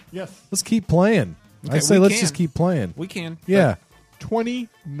 Frank, Yes. Let's keep playing. Okay, I say we let's can. just keep playing. we can. Yeah.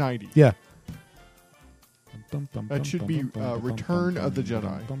 2090. Yeah. That should be Return of the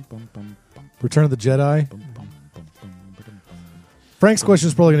Jedi. Return of the Jedi. Frank's question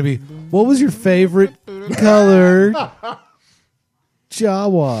is probably going to be, what was your favorite color?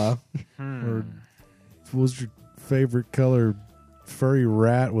 Jawa. Or what was your favorite color? Furry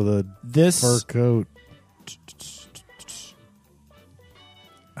rat with a fur coat.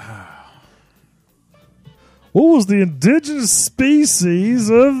 What was the indigenous species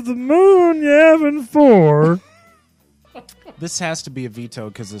of the moon Yavin 4? This has to be a veto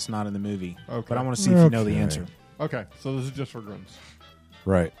because it's not in the movie. Okay. But I want to see if you know the answer. Okay, so this is just for grunts.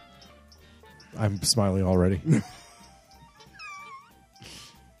 Right. I'm smiling already.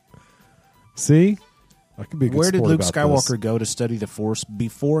 See? I could be a good Where did sport Luke about Skywalker this. go to study the Force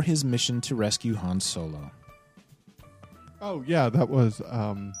before his mission to rescue Han Solo? Oh, yeah, that was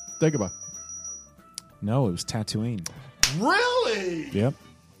Dagobah. No, it was Tatooine. Really? Yep.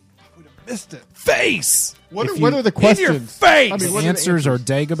 Missed it. Face! What If are, you- what are the In questions? your face! I mean, The what answers are answers?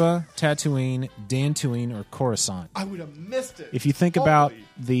 Dagobah, Tatooine, Dantooine, or Coruscant. I would have missed it. If you think about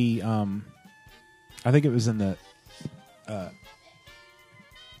the, I think it was in the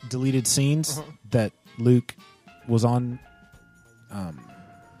deleted scenes that Luke was on.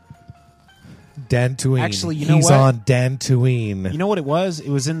 Dantooine. Actually, you know He's what? on Dantooine. You know what it was? It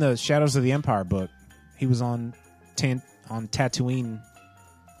was in the Shadows of the Empire book. He was on Tatooine,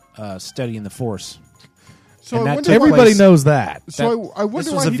 studying the Force. So And I that wonder took why- Everybody place- knows that. So I wonder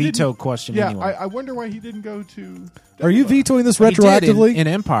this was why a he veto didn't, question Yeah, anyway. I wonder why he didn't go to. Are you Dagobah. vetoing this He did retroactively? in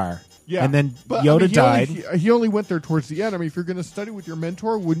Empire. Yeah, And then but, Yoda I mean, died. He only went there towards the end. I mean, if you're going to study with your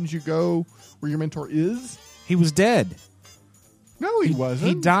mentor, wouldn't you go where your mentor is? He was dead. No, he wasn't.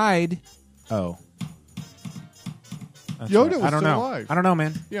 He died. Oh. That's Yoda right. was I don't still know. alive. I don't know,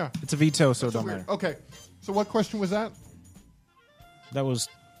 man. Yeah. It's a veto, so it So don't weird. matter. Okay, so what question was that? That was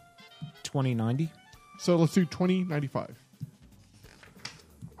 2090. So let's do 2095.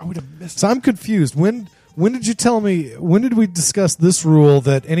 I would have missed. So I'm confused. When did you tell me? When did we discuss this rule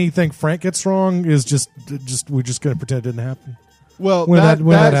that anything Frank gets wrong is just we're just going to pretend it didn't happen? Well, When that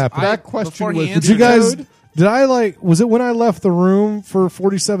happened? that question before he was answered- Did you guys? vetoed. Did I was it when I left the room for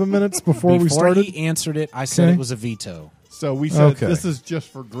 47 minutes before we started? Before he answered it, I said it was a veto. So we said this is just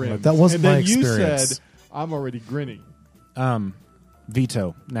for Grim. That wasn't and my then you experience. said I'm already grinning.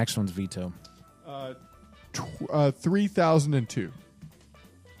 Veto. Next one's veto. 3002.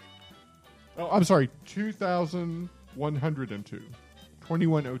 Oh, I'm sorry, 2102.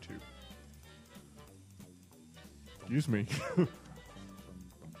 2102. Excuse me.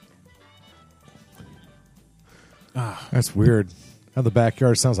 That's weird. How the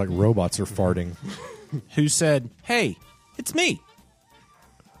backyard sounds like robots are farting. Who said, "Hey, it's me"?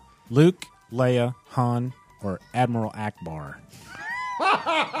 Luke, Leia, Han, or Admiral Akbar?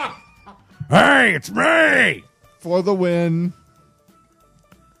 Hey, it's me! For the win.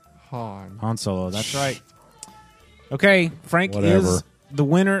 Han Solo, that's right. Okay, Frank Whatever. is the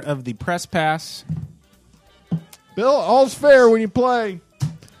winner of the press pass. Bill, all's fair when you play.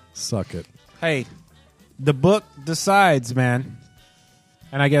 Suck it. Hey, the book decides, man.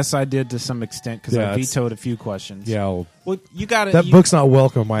 And I guess I did to some extent because I vetoed a few questions. Yeah, well, you got to. That book's not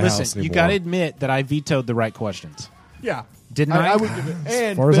welcome in my listen, house anymore. you got to admit that I vetoed the right questions. Yeah. Didn't I? I would give it.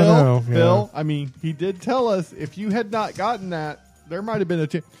 And far as Bill, I know, yeah. Bill, I mean, he did tell us if you had not gotten that, there might have been a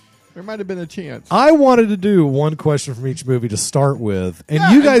chance. There might have been a chance. I wanted to do one question from each movie to start with, and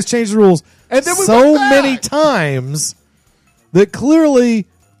Yeah, you guys changed the rules and then we so went back. many times that clearly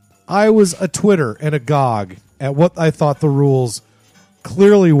I was a Twitter and agog at what I thought the rules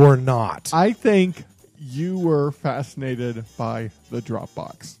clearly were not. I think you were fascinated by the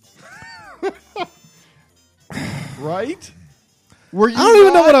Dropbox. Right? Were you I don't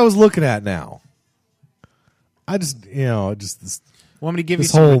even know not? what I was looking at now. I just, this Want me to give you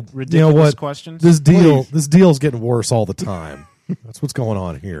this some whole ridiculous questions? This deal's getting worse all the time. That's what's going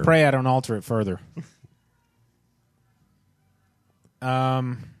on here. Pray I don't alter it further.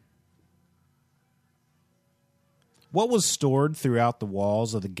 What was stored throughout the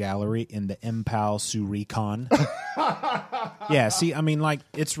walls of the gallery in the Empal Surikon? Yeah, see, I mean, like,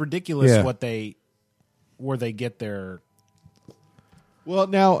 it's ridiculous where they get their... Well,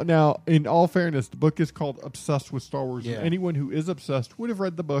 now, in all fairness, the book is called Obsessed with Star Wars. Yeah. And anyone who is obsessed would have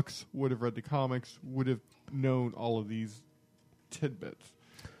read the books, would have read the comics, would have known all of these tidbits.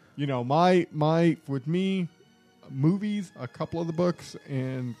 You know, with me, movies, a couple of the books,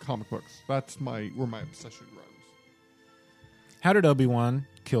 and comic books. That's where my obsession runs. How did Obi-Wan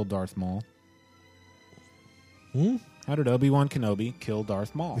kill Darth Maul? How did Obi-Wan Kenobi kill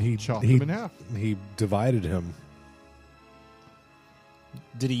Darth Maul? He chopped him in half. He divided him.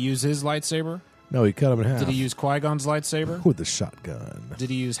 Did he use his lightsaber? No, he cut him in half. Did he use Qui-Gon's lightsaber? With the shotgun? Did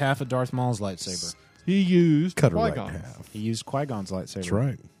he use half of Darth Maul's lightsaber? He used Cut her right in Qui-Gon. half. He used Qui-Gon's lightsaber. That's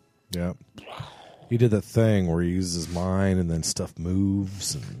right. Yeah. He did that thing where he uses his mind and then stuff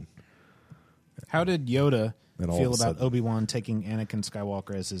moves. And How did Yoda Then all feel of a about sudden- Obi-Wan taking Anakin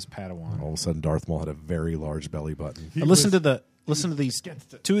Skywalker as his Padawan? all of a sudden, Darth Maul had a very large belly button. Listen to these.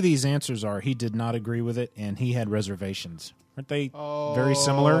 Two of these answers are he did not agree with it and he had reservations. Aren't they very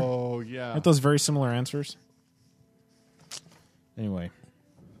similar? Oh, yeah. Aren't those very similar answers? Anyway.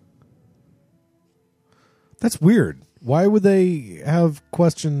 That's weird. Why would they have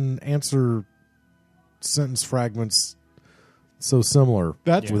question answer sentence fragments so similar?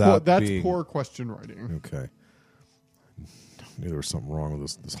 That's without that's being- poor question writing. Okay. I knew there was something wrong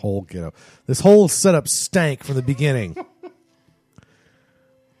with this whole get-up. This whole setup stank from the beginning.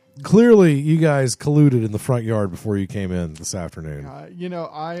 Clearly, you guys colluded in the front yard before you came in this afternoon.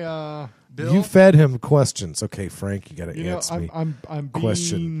 Bill, You fed him questions. Okay, Frank, you got to answer me. I'm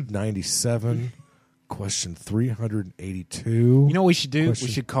Question 97, question 382. You know what we should do? Question-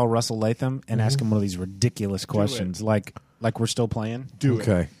 We should call Russell Latham and ask him one of these ridiculous questions, like we're still playing. Do it.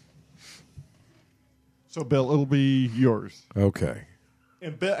 Okay. So, Bill, it'll be yours. Okay.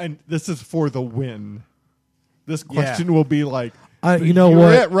 And this is for the win. This question will be like, You know you're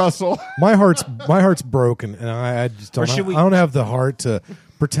what, it, Russell. my heart's broken, and I just don't. should we- I don't have the heart to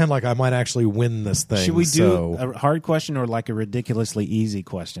pretend like I might actually win this thing. Should we do so- a hard question or like a ridiculously easy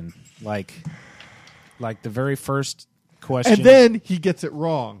question? Like the very first question. And then he gets it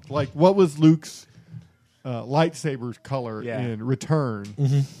wrong. Like, what was Luke's lightsaber's color in Return?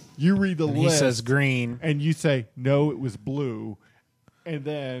 Mm-hmm. You read the And list. he says green. And you say, no, it was blue. And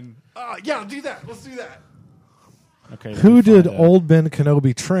then, yeah, do that. Let's do that. Okay. Who did old Ben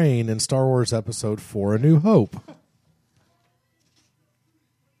Kenobi train in Star Wars Episode 4: A New Hope?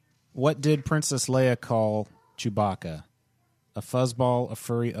 What did Princess Leia call Chewbacca? A fuzzball, a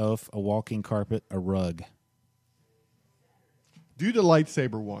furry oaf, a walking carpet, a rug. Do the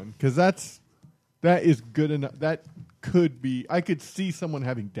lightsaber one, because that is good enough. That could be. I could see someone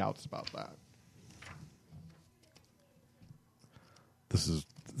having doubts about that. This is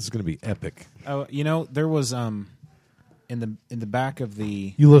going to be epic. Oh, there was in the back of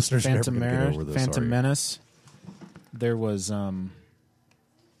the You listeners are never gonna get over this, Phantom are you? Menace, there was all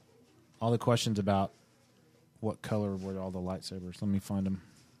the questions about what color were all the lightsabers. Let me find them.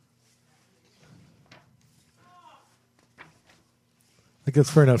 I think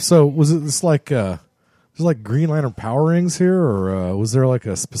that's fair enough. So was it this like Green Lantern power rings here, or was there like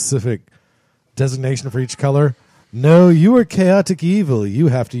a specific designation for each color? No, you are chaotic evil. You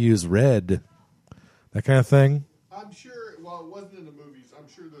have to use red. That kind of thing. I'm sure. Well, it wasn't in the movies. I'm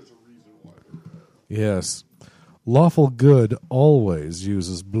sure there's a reason why. Yes. Lawful good always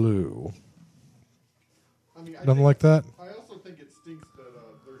uses blue. I mean, Nothing like that? I also think it stinks that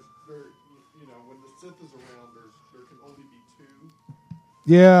when the Sith is around, there can only be two.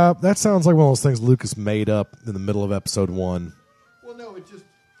 Yeah, that sounds like one of those things Lucas made up in the middle of episode 1. Well, no, it just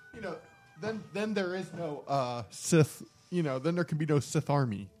then there is no Sith. Then there can be no Sith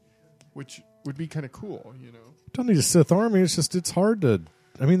army, which would be kind of cool. Don't need a Sith army. It's hard to.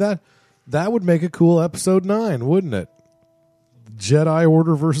 I mean that would make a cool episode 9, wouldn't it? Jedi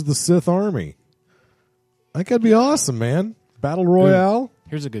Order versus the Sith army. I think that'd be awesome, man. Battle Royale.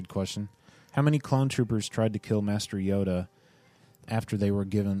 Here's a good question: how many clone troopers tried to kill Master Yoda after they were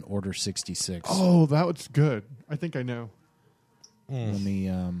given Order 66? Oh, that was good. I think I know. Let me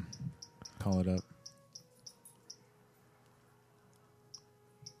call it up.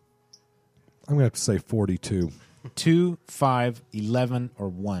 I'm going to have to say 42. 2, 5, 11, or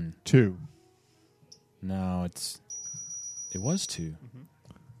 1? 2. No, it was 2.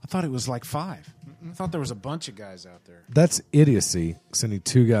 I thought it was like 5. I thought there was a bunch of guys out there. That's idiocy, sending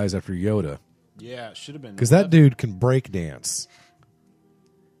 2 guys after Yoda. Yeah, it should have been. Because that dude can break dance.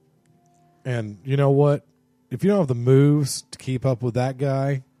 And you know what? If you don't have the moves to keep up with that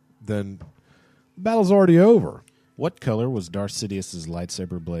guy, then the battle's already over. What color was Darth Sidious's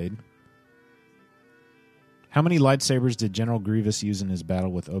lightsaber blade? How many lightsabers did General Grievous use in his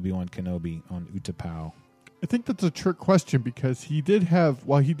battle with Obi-Wan Kenobi on Utapau? I think that's a trick question because he did have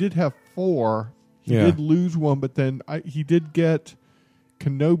 4. He Yeah. did lose one, but then he did get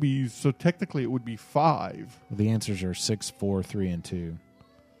Kenobi's, so technically it would be 5. Well, the answers are 6, 4, 3, and 2.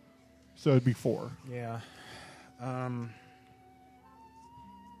 So it'd be 4. Yeah.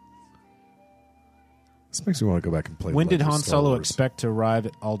 This makes me want to go back and play. When did Lego Han Star Solo Wars. expect to arrive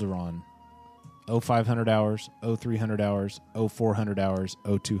at Alderaan? 0500 hours, 0300 hours, 0400 hours,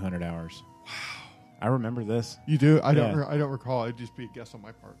 0200 hours. Wow. I remember this. You do? I don't recall. It'd just be a guess on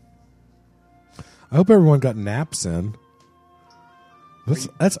my part. I hope everyone got naps in.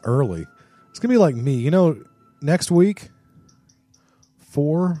 That's early. It's going to be like me. Next week,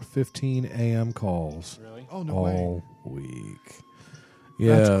 4:15 a.m. calls. Really? Oh, no all way. week.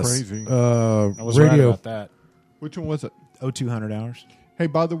 Yes. That's crazy. I was radio. right about that. Which one was it? 0200 hours. Hey,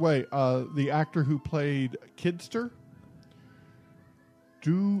 by the way, the actor who played Kidster,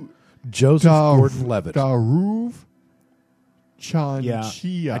 Joseph Gordon-Levitt. Daruv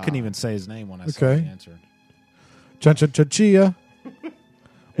Chanchia. Yeah, I couldn't even say his name when I saw the answer. Chanchia.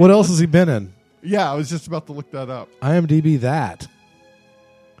 What else has he been in? Yeah, I was just about to look that up. IMDb that.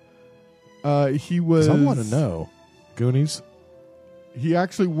 He was. I want to know. Goonies. He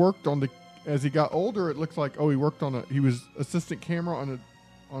actually worked on as he got older. It looks like he worked on he was assistant camera on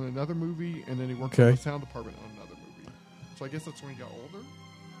another movie, and then he worked on the sound department on another movie. So I guess that's when he got older.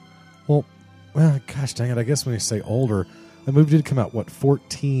 Well, gosh dang it! I guess when you say older, that movie did come out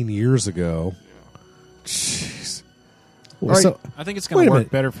 14 years ago. Yeah. Jeez. Well, right. so, I think it's going to work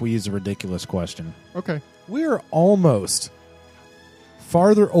better if we use a ridiculous question. Okay. We're almost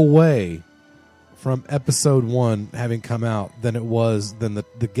farther away from episode 1 having come out than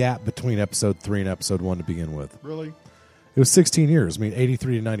the gap between episode 3 and episode 1 to begin with. Really? It was 16 years. I mean,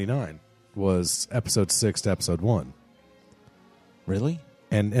 83 to 99 was episode 6 to episode 1. Really?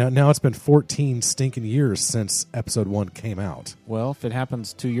 And now it's been 14 stinking years since episode 1 came out. Well, if it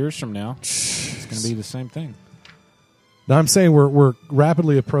happens 2 years from now, it's going to be the same thing. Now, I'm saying we're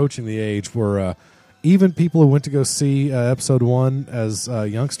rapidly approaching the age where even people who went to go see episode 1 as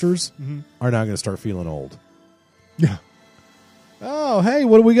youngsters are now going to start feeling old. Yeah. Oh, hey,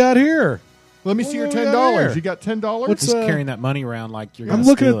 what do we got here? Let me see your $10. You got $10? Just carrying that money around like you're. I'm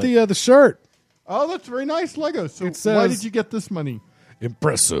looking at the shirt. Oh, that's very nice Lego. So It says- why did you get this money?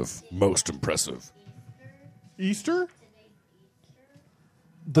 Impressive. Most impressive. Easter?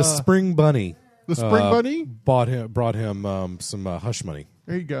 The Spring Bunny. The Spring Bunny? brought him some hush money.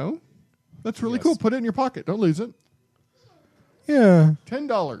 There you go. That's really cool. Put it in your pocket. Don't lose it. Yeah.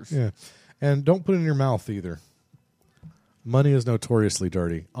 $10. Yeah. And don't put it in your mouth either. Money is notoriously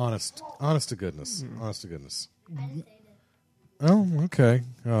dirty. Honest to goodness. Honest to goodness. Oh, okay.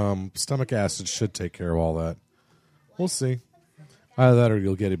 Stomach acid should take care of all that. We'll see. Either that or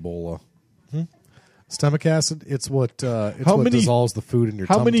you'll get Ebola. Stomach acid, it's what dissolves the food in your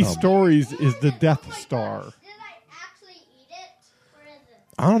How many tum-tum. stories is the Death Star?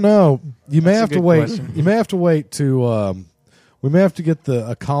 I don't know. You may That's a have to good wait. question. You may have to wait to. We may have to get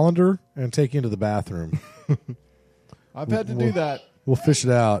a colander and take you into the bathroom. I've had to do that. We'll fish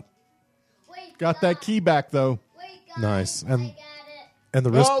it out. Got that key back though. Nice and the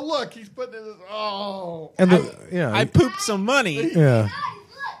wrist. Oh look, he's putting it. Oh, And the I pooped some money. yeah.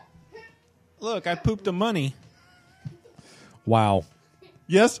 Look, I pooped the money. Wow.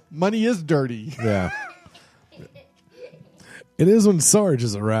 yes, money is dirty. Yeah. It is when Sarge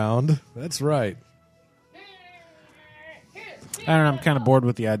is around. That's right. I don't know. I'm kind of bored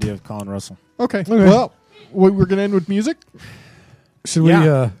with the idea of Colin Russell. Okay. Well, we're going to end with music. Should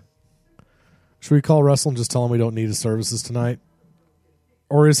we call Russell and just tell him we don't need his services tonight?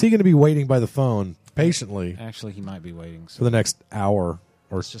 Or is he going to be waiting by the phone patiently Actually, he might be waiting. for So the next hour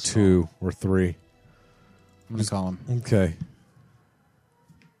or just 2 or 3? I'm going to call him. Okay.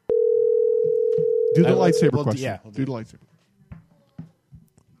 Do the let's- lightsaber we'll do- question. yeah, we'll do do the lightsaber.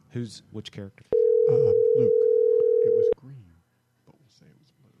 Which character? Luke. It was green, but we'll say it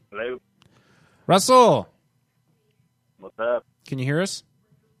was blue. Hello. Russell, What's up? can you hear us?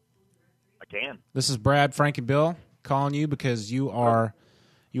 I can. This is Brad, Frank, and Bill calling you because you are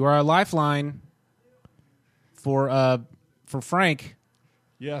a lifeline for Frank.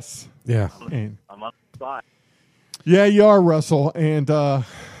 Yes. Yeah. And, I'm on the spot. yeah, you are, Russell. And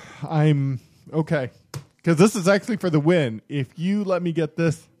I'm okay. Because this is actually for the win. If you let me get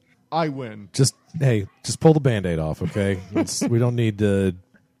this, I win. Just pull the Band-Aid off, okay? We don't need to,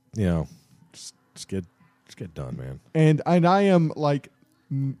 just get done, man. And I am like,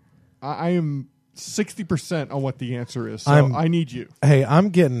 I am 60% on what the answer is. So I need you. Hey, I'm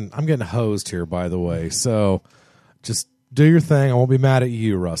getting hosed here, by the way. So just do your thing. I won't be mad at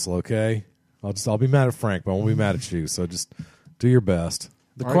you, Russell, okay? I'll be mad at Frank, but I won't be mad at you. So just do your best.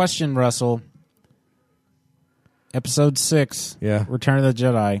 The question, Russell, Episode 6, Yeah. Return of the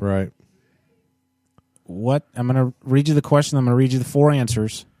Jedi. Right. What? I'm going to read you the question. I'm going to read you the 4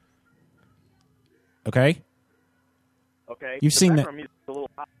 answers. Okay? Okay. You've seen the that. background music's a little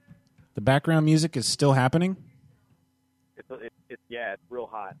hot. The background music is still happening? It's real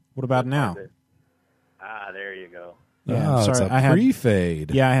hot. What about now? There you go. Yeah, Oh, sorry. it's a I had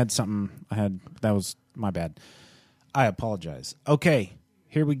pre-fade. Yeah, I had something. That was my bad. I apologize. Okay,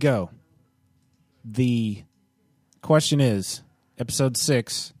 here we go. The question is, Episode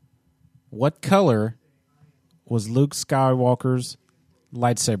 6, what color was Luke Skywalker's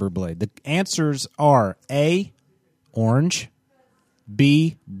lightsaber blade? The answers are A, orange,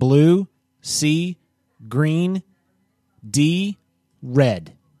 B, blue, C, green, D,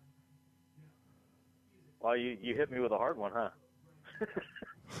 red. Well, you hit me with a hard one,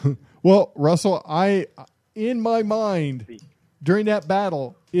 huh? Well, Russell, in my mind, during that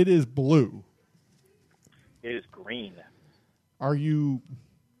battle, it is blue. It is green. Are you...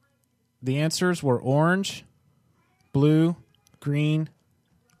 The answers were orange, blue, green,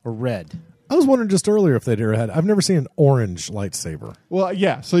 or red. I was wondering just earlier if they'd ever had. I've never seen an orange lightsaber. Well,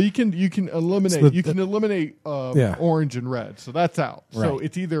 yeah, so you can eliminate Yeah. orange and red. So that's out. So Right.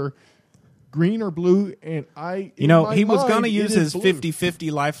 it's either green or blue, and he was going going to use his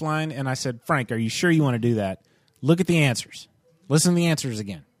 50-50 lifeline, and I said, Frank, are you sure you want to do that? Look at the answers. Listen to the answers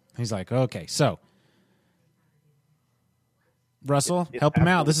again. He's like, okay, so Russell, help him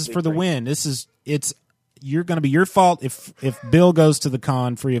out. This is for the win. You're going to be your fault if Bill goes to the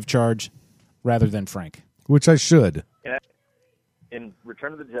con free of charge rather than Frank. Which I should. In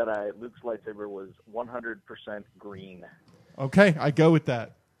Return of the Jedi, Luke's lightsaber was 100% green. Okay, I go with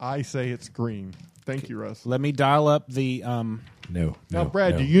that. I say it's green. Thank you, Russ. Let me dial up the No. Now,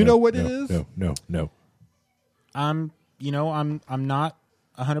 Brad, do you know what it is? No. I'm not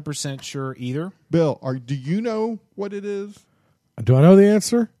 100% sure either. Bill, do you know what it is? Do I know the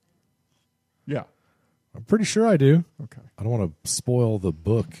answer? Yeah. I'm pretty sure I do. Okay. I don't want to spoil the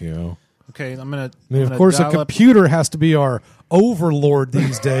book, Okay, I'm gonna. I mean, of course, a computer has to be our overlord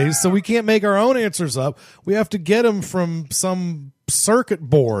these days, so we can't make our own answers up. We have to get them from some circuit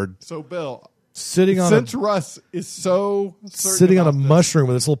board. So, Bill, since Russ is so sitting on a mushroom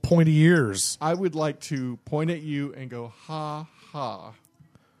with its little pointy ears, I would like to point at you and go, ha, ha.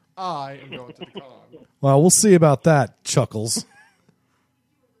 I am going to the con. Well, we'll see about that, Chuckles.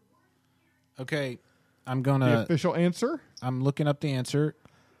 Okay, I'm The gonna. official answer? I'm looking up the answer.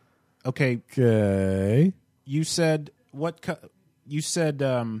 Okay, you said what? You said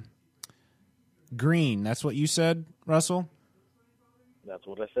green. That's what you said, Russell. That's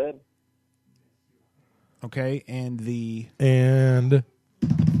what I said. Okay, and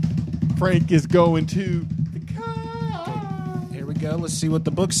Frank is going to. Here we go. Let's see what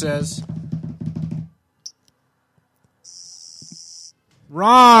the book says.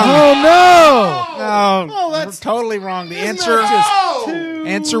 Wrong. Oh No, Oh, that's totally wrong. The Isn't answer that just too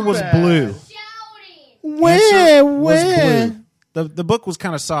answer was bad? blue. Where? The book was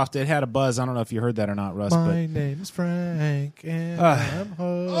kind of soft. It had a buzz. I don't know if you heard that or not, Russ. My name's Frank, and I'm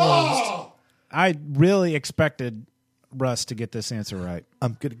host. I really expected Russ to get this answer right.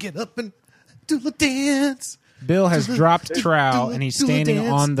 I'm gonna get up and do the dance. Bill has dropped trowel, and he's standing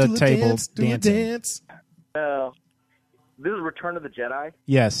on the table dancing. Dance. This is Return of the Jedi.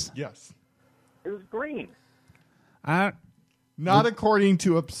 Yes. Yes. It was green. Not according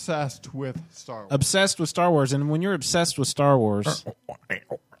to Obsessed with Star Wars. Obsessed with Star Wars, and when you're obsessed with Star Wars,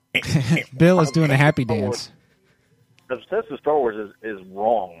 Bill is doing a happy dance. Obsessed with Star Wars is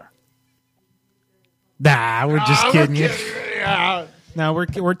wrong. Nah, we're just kidding you. Yeah. No, we're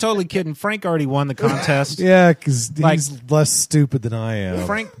totally kidding. Frank already won the contest. Yeah, because he's less stupid than I am.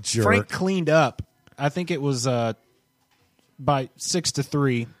 Frank cleaned up. I think it was by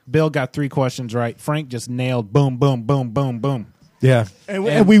 6-3. Bill got 3 questions right. Frank just nailed boom, boom, boom, boom, boom. Yeah.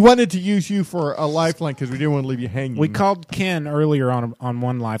 And we wanted to use you for a lifeline because we didn't want to leave you hanging. We called Ken earlier on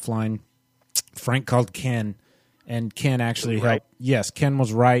one lifeline. Frank called Ken, and Ken actually helped. Yes, Ken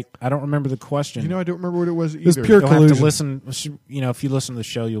was right. I don't remember the question. You know, I don't remember what it was either. It was pure You'll collusion. have to listen. You know, if you listen to the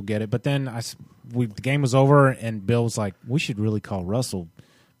show, you'll get it. But then the game was over, and Bill was like, "We should really call Russell."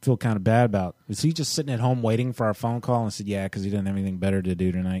 Feel kind of bad about. Was he just sitting at home waiting for our phone call? And I said, "Yeah, because he didn't have anything better to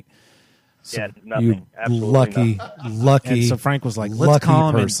do tonight." So, nothing. You Absolutely lucky. And so Frank was like, "Let's call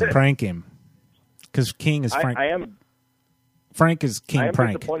him and prank him," because King is Frank. Frank is King I am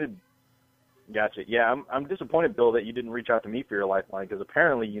Prank. Disappointed. Gotcha. Yeah, I'm disappointed, Bill, that you didn't reach out to me for your lifeline because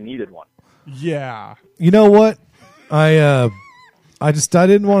apparently you needed one. Yeah. You know what? I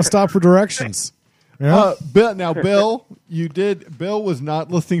didn't want to stop for directions. Yeah. Bill, Bill was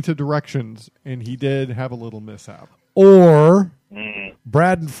not listening to directions, and he did have a little mishap. Or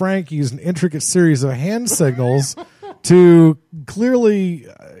Brad and Frank used an intricate series of hand signals to clearly,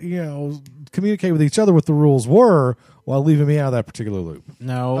 communicate with each other what the rules were while leaving me out of that particular loop.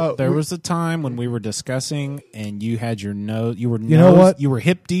 No, there was a time when we were discussing, and you had your nose. You know what? You were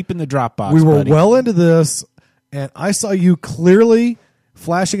hip deep in the Dropbox. We were buddy. well into this, and I saw you clearly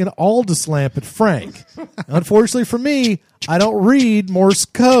flashing an Aldous lamp at Frank. Unfortunately for me, I don't read Morse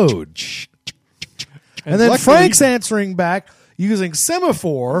code. And then Frank's answering back using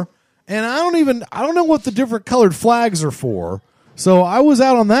semaphore, and I don't know what the different colored flags are for. So I was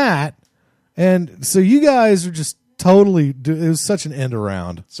out on that, and so you guys are just totally. It was such an end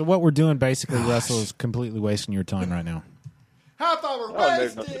around. So what we're doing basically, Russell, is completely wasting your time right now. Half hour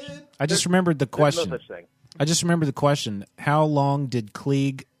wasted. I just remembered the question. There's no such thing. I just remembered the question. How long did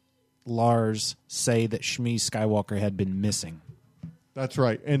Klieg Lars say that Shmi Skywalker had been missing? That's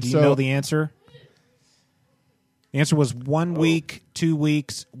right. And do you know the answer? The answer was 1 week, 2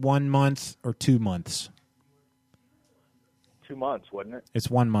 weeks, 1 month, or 2 months. 2 months, wasn't it? It's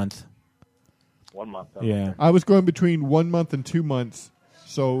 1 month. 1 month. Yeah. I was going between 1 month and 2 months,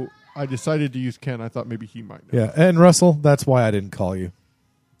 so I decided to use Ken. I thought maybe he might know. Yeah, and Russell, that's why I didn't call you.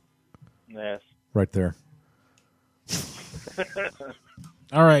 Yes. Right there.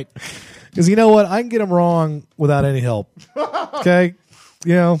 All right. Because you know what? I can get them wrong without any help. Okay?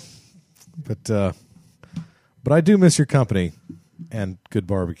 But I do miss your company and good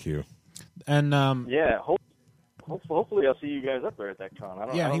barbecue. And yeah, hopefully I'll see you guys up there at that con. I don't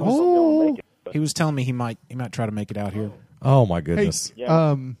know if he I'll be able to make it. He was telling me he might try to make it out here. Oh my goodness! Hey,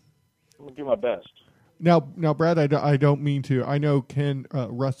 I'm gonna do my best. Now, Brad, I don't mean to. I know Ken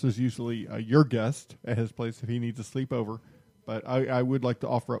Russ is usually your guest at his place if he needs a sleepover, but I would like to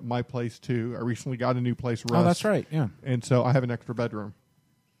offer up my place too. I recently got a new place, Russ. Oh, that's right. Yeah, and so I have an extra bedroom.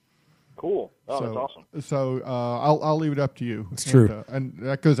 Cool. Oh, that's awesome. So I'll leave it up to you. It's true, and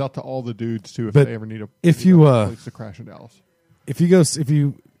that goes out to all the dudes too if but they ever need a place to crash in Dallas. If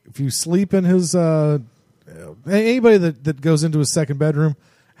you sleep in his anybody that goes into his second bedroom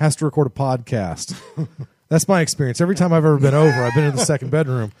has to record a podcast. That's my experience. Every time I've ever been over, I've been in the second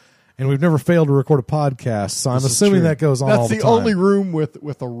bedroom, and we've never failed to record a podcast. So I'm assuming that goes on all the time. That's the only room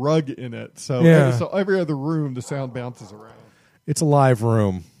with a rug in it. So so every other room, the sound bounces around. It's a live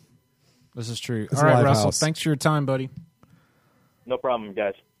room. This is true. It's all right, Russell. house. Thanks for your time, buddy. No problem,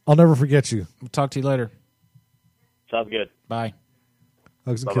 guys. I'll never forget you. We'll talk to you later. Sounds good. Bye.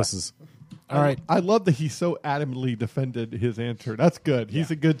 Hugs and Bye-bye. kisses. All right. I love that he so adamantly defended his answer. That's good.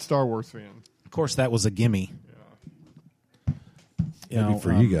 He's a good Star Wars fan. Of course, that was a gimme. Maybe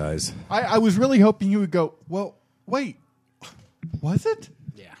for you guys. I was really hoping you would go, well, wait, was it?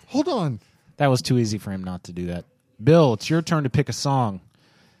 Yeah. Hold on. That was too easy for him not to do that. Bill, it's your turn to pick a song.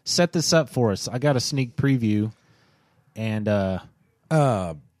 Set this up for us. I got a sneak preview, and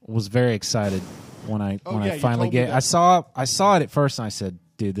was very excited when I finally get. I saw it at first, and I said,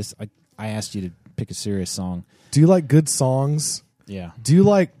 "Dude, this." I asked you to pick a serious song. Do you like good songs? Yeah. Do you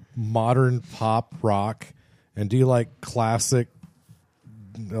like modern pop rock, and do you like classic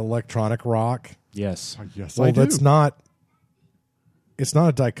electronic rock? Yes. Yes, well, I do. it's not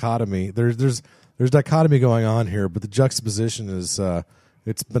a dichotomy. There's dichotomy going on here, but the juxtaposition is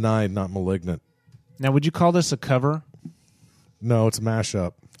it's benign, not malignant. Now, would you call this a cover? No, it's a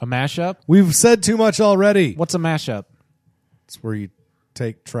mashup. A mashup? We've said too much already. What's a mashup? It's where you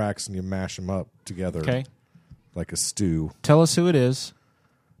take tracks and you mash them up together. Okay. Like a stew. Tell us who it is.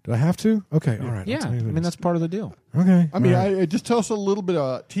 Do I have to? Okay, all right. Yeah, I mean that's part of the deal. Okay. I mean, I just tell us a little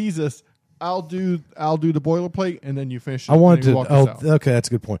bit. Tease us. I'll do the boilerplate, and then you finish. I wanted and you to. walk us out. Okay, that's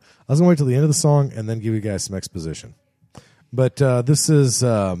a good point. I was going to wait till the end of the song and then give you guys some exposition. But this is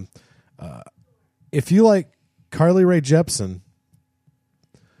if you like Carly Rae Jepsen,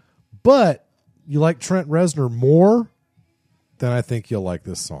 but you like Trent Reznor more, then I think you'll like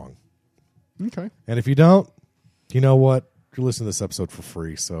this song. Okay. And if you don't, you know what? You're listening to this episode for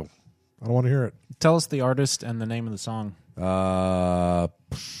free, so I don't want to hear it. Tell us the artist and the name of the song.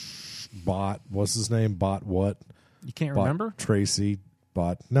 Bot. What's his name? Bot what? You can't Bot remember? Tracy.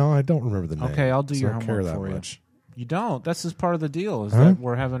 Bot. No, I don't remember the name. Okay, I'll do your I don't care homework that for much. you. You don't. That's just part of the deal. Is Huh? that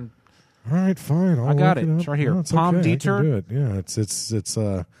we're having. All right, fine. I got it. Up. It's right here. No, it's Palm okay. I Dieter. can do it. Yeah,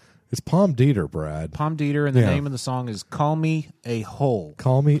 it's Palm Dieter, Brad. Palm Dieter, and the Yeah. name of the song is "Call Me a Hole."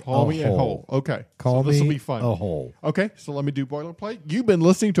 Call me Call a me hole. a hole. Okay. Call so this will me be fun. a hole. Okay, so let me do boilerplate. You've been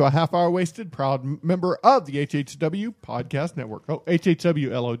listening to a half hour wasted, proud member of the HHW Podcast Network. Oh,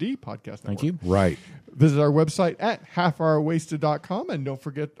 HHW LOD Podcast Network. Thank you. Right. Visit our website at halfhourwasted.com, and don't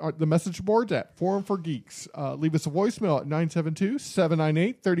forget the message boards at Forum for Geeks. Leave us a voicemail at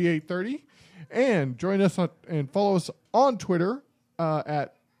 972-798-3830, and join us and follow us on Twitter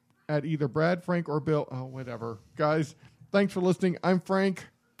at either Brad, Frank, or Bill. Oh, whatever. Guys, thanks for listening. I'm Frank.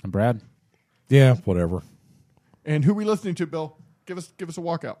 I'm Brad. Yeah, whatever. And who are we listening to, Bill? Give us a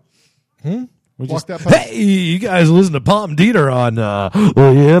walkout. Walk that post. Hey, you guys listen to Palm Dieter on the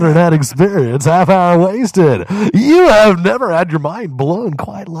Internet Experience, Half Hour Wasted. You have never had your mind blown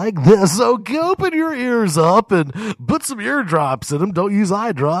quite like this, so open your ears up and put some eardrops in them. Don't use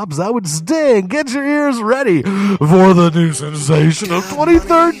eye drops. That would sting. Get your ears ready for the new sensation of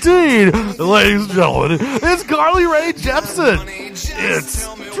 2013. Ladies and gentlemen, it's Carly Rae Jepsen. It's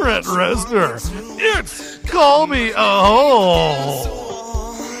Trent Reznor. It's Call Me a Hole.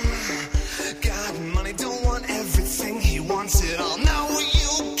 It all. No,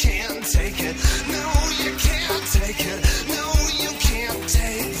 you can't take it. No, you can't take it. No, you can't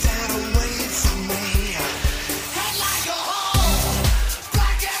take that away from me. Head like a hole,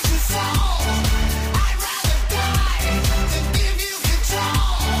 black as your soul. I'd rather die than give you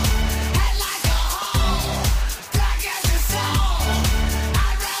control. Head like a hole, black as your soul.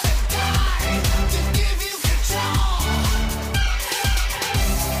 I'd rather die than give you control.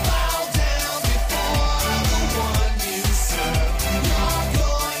 Bow down before the one you serve. You're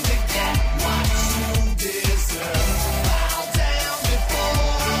going to get what you deserve. Bow down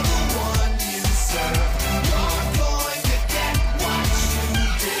before the one you serve. You're going to get what you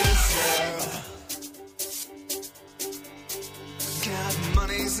deserve. God,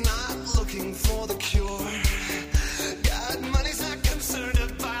 money's not looking for the cure.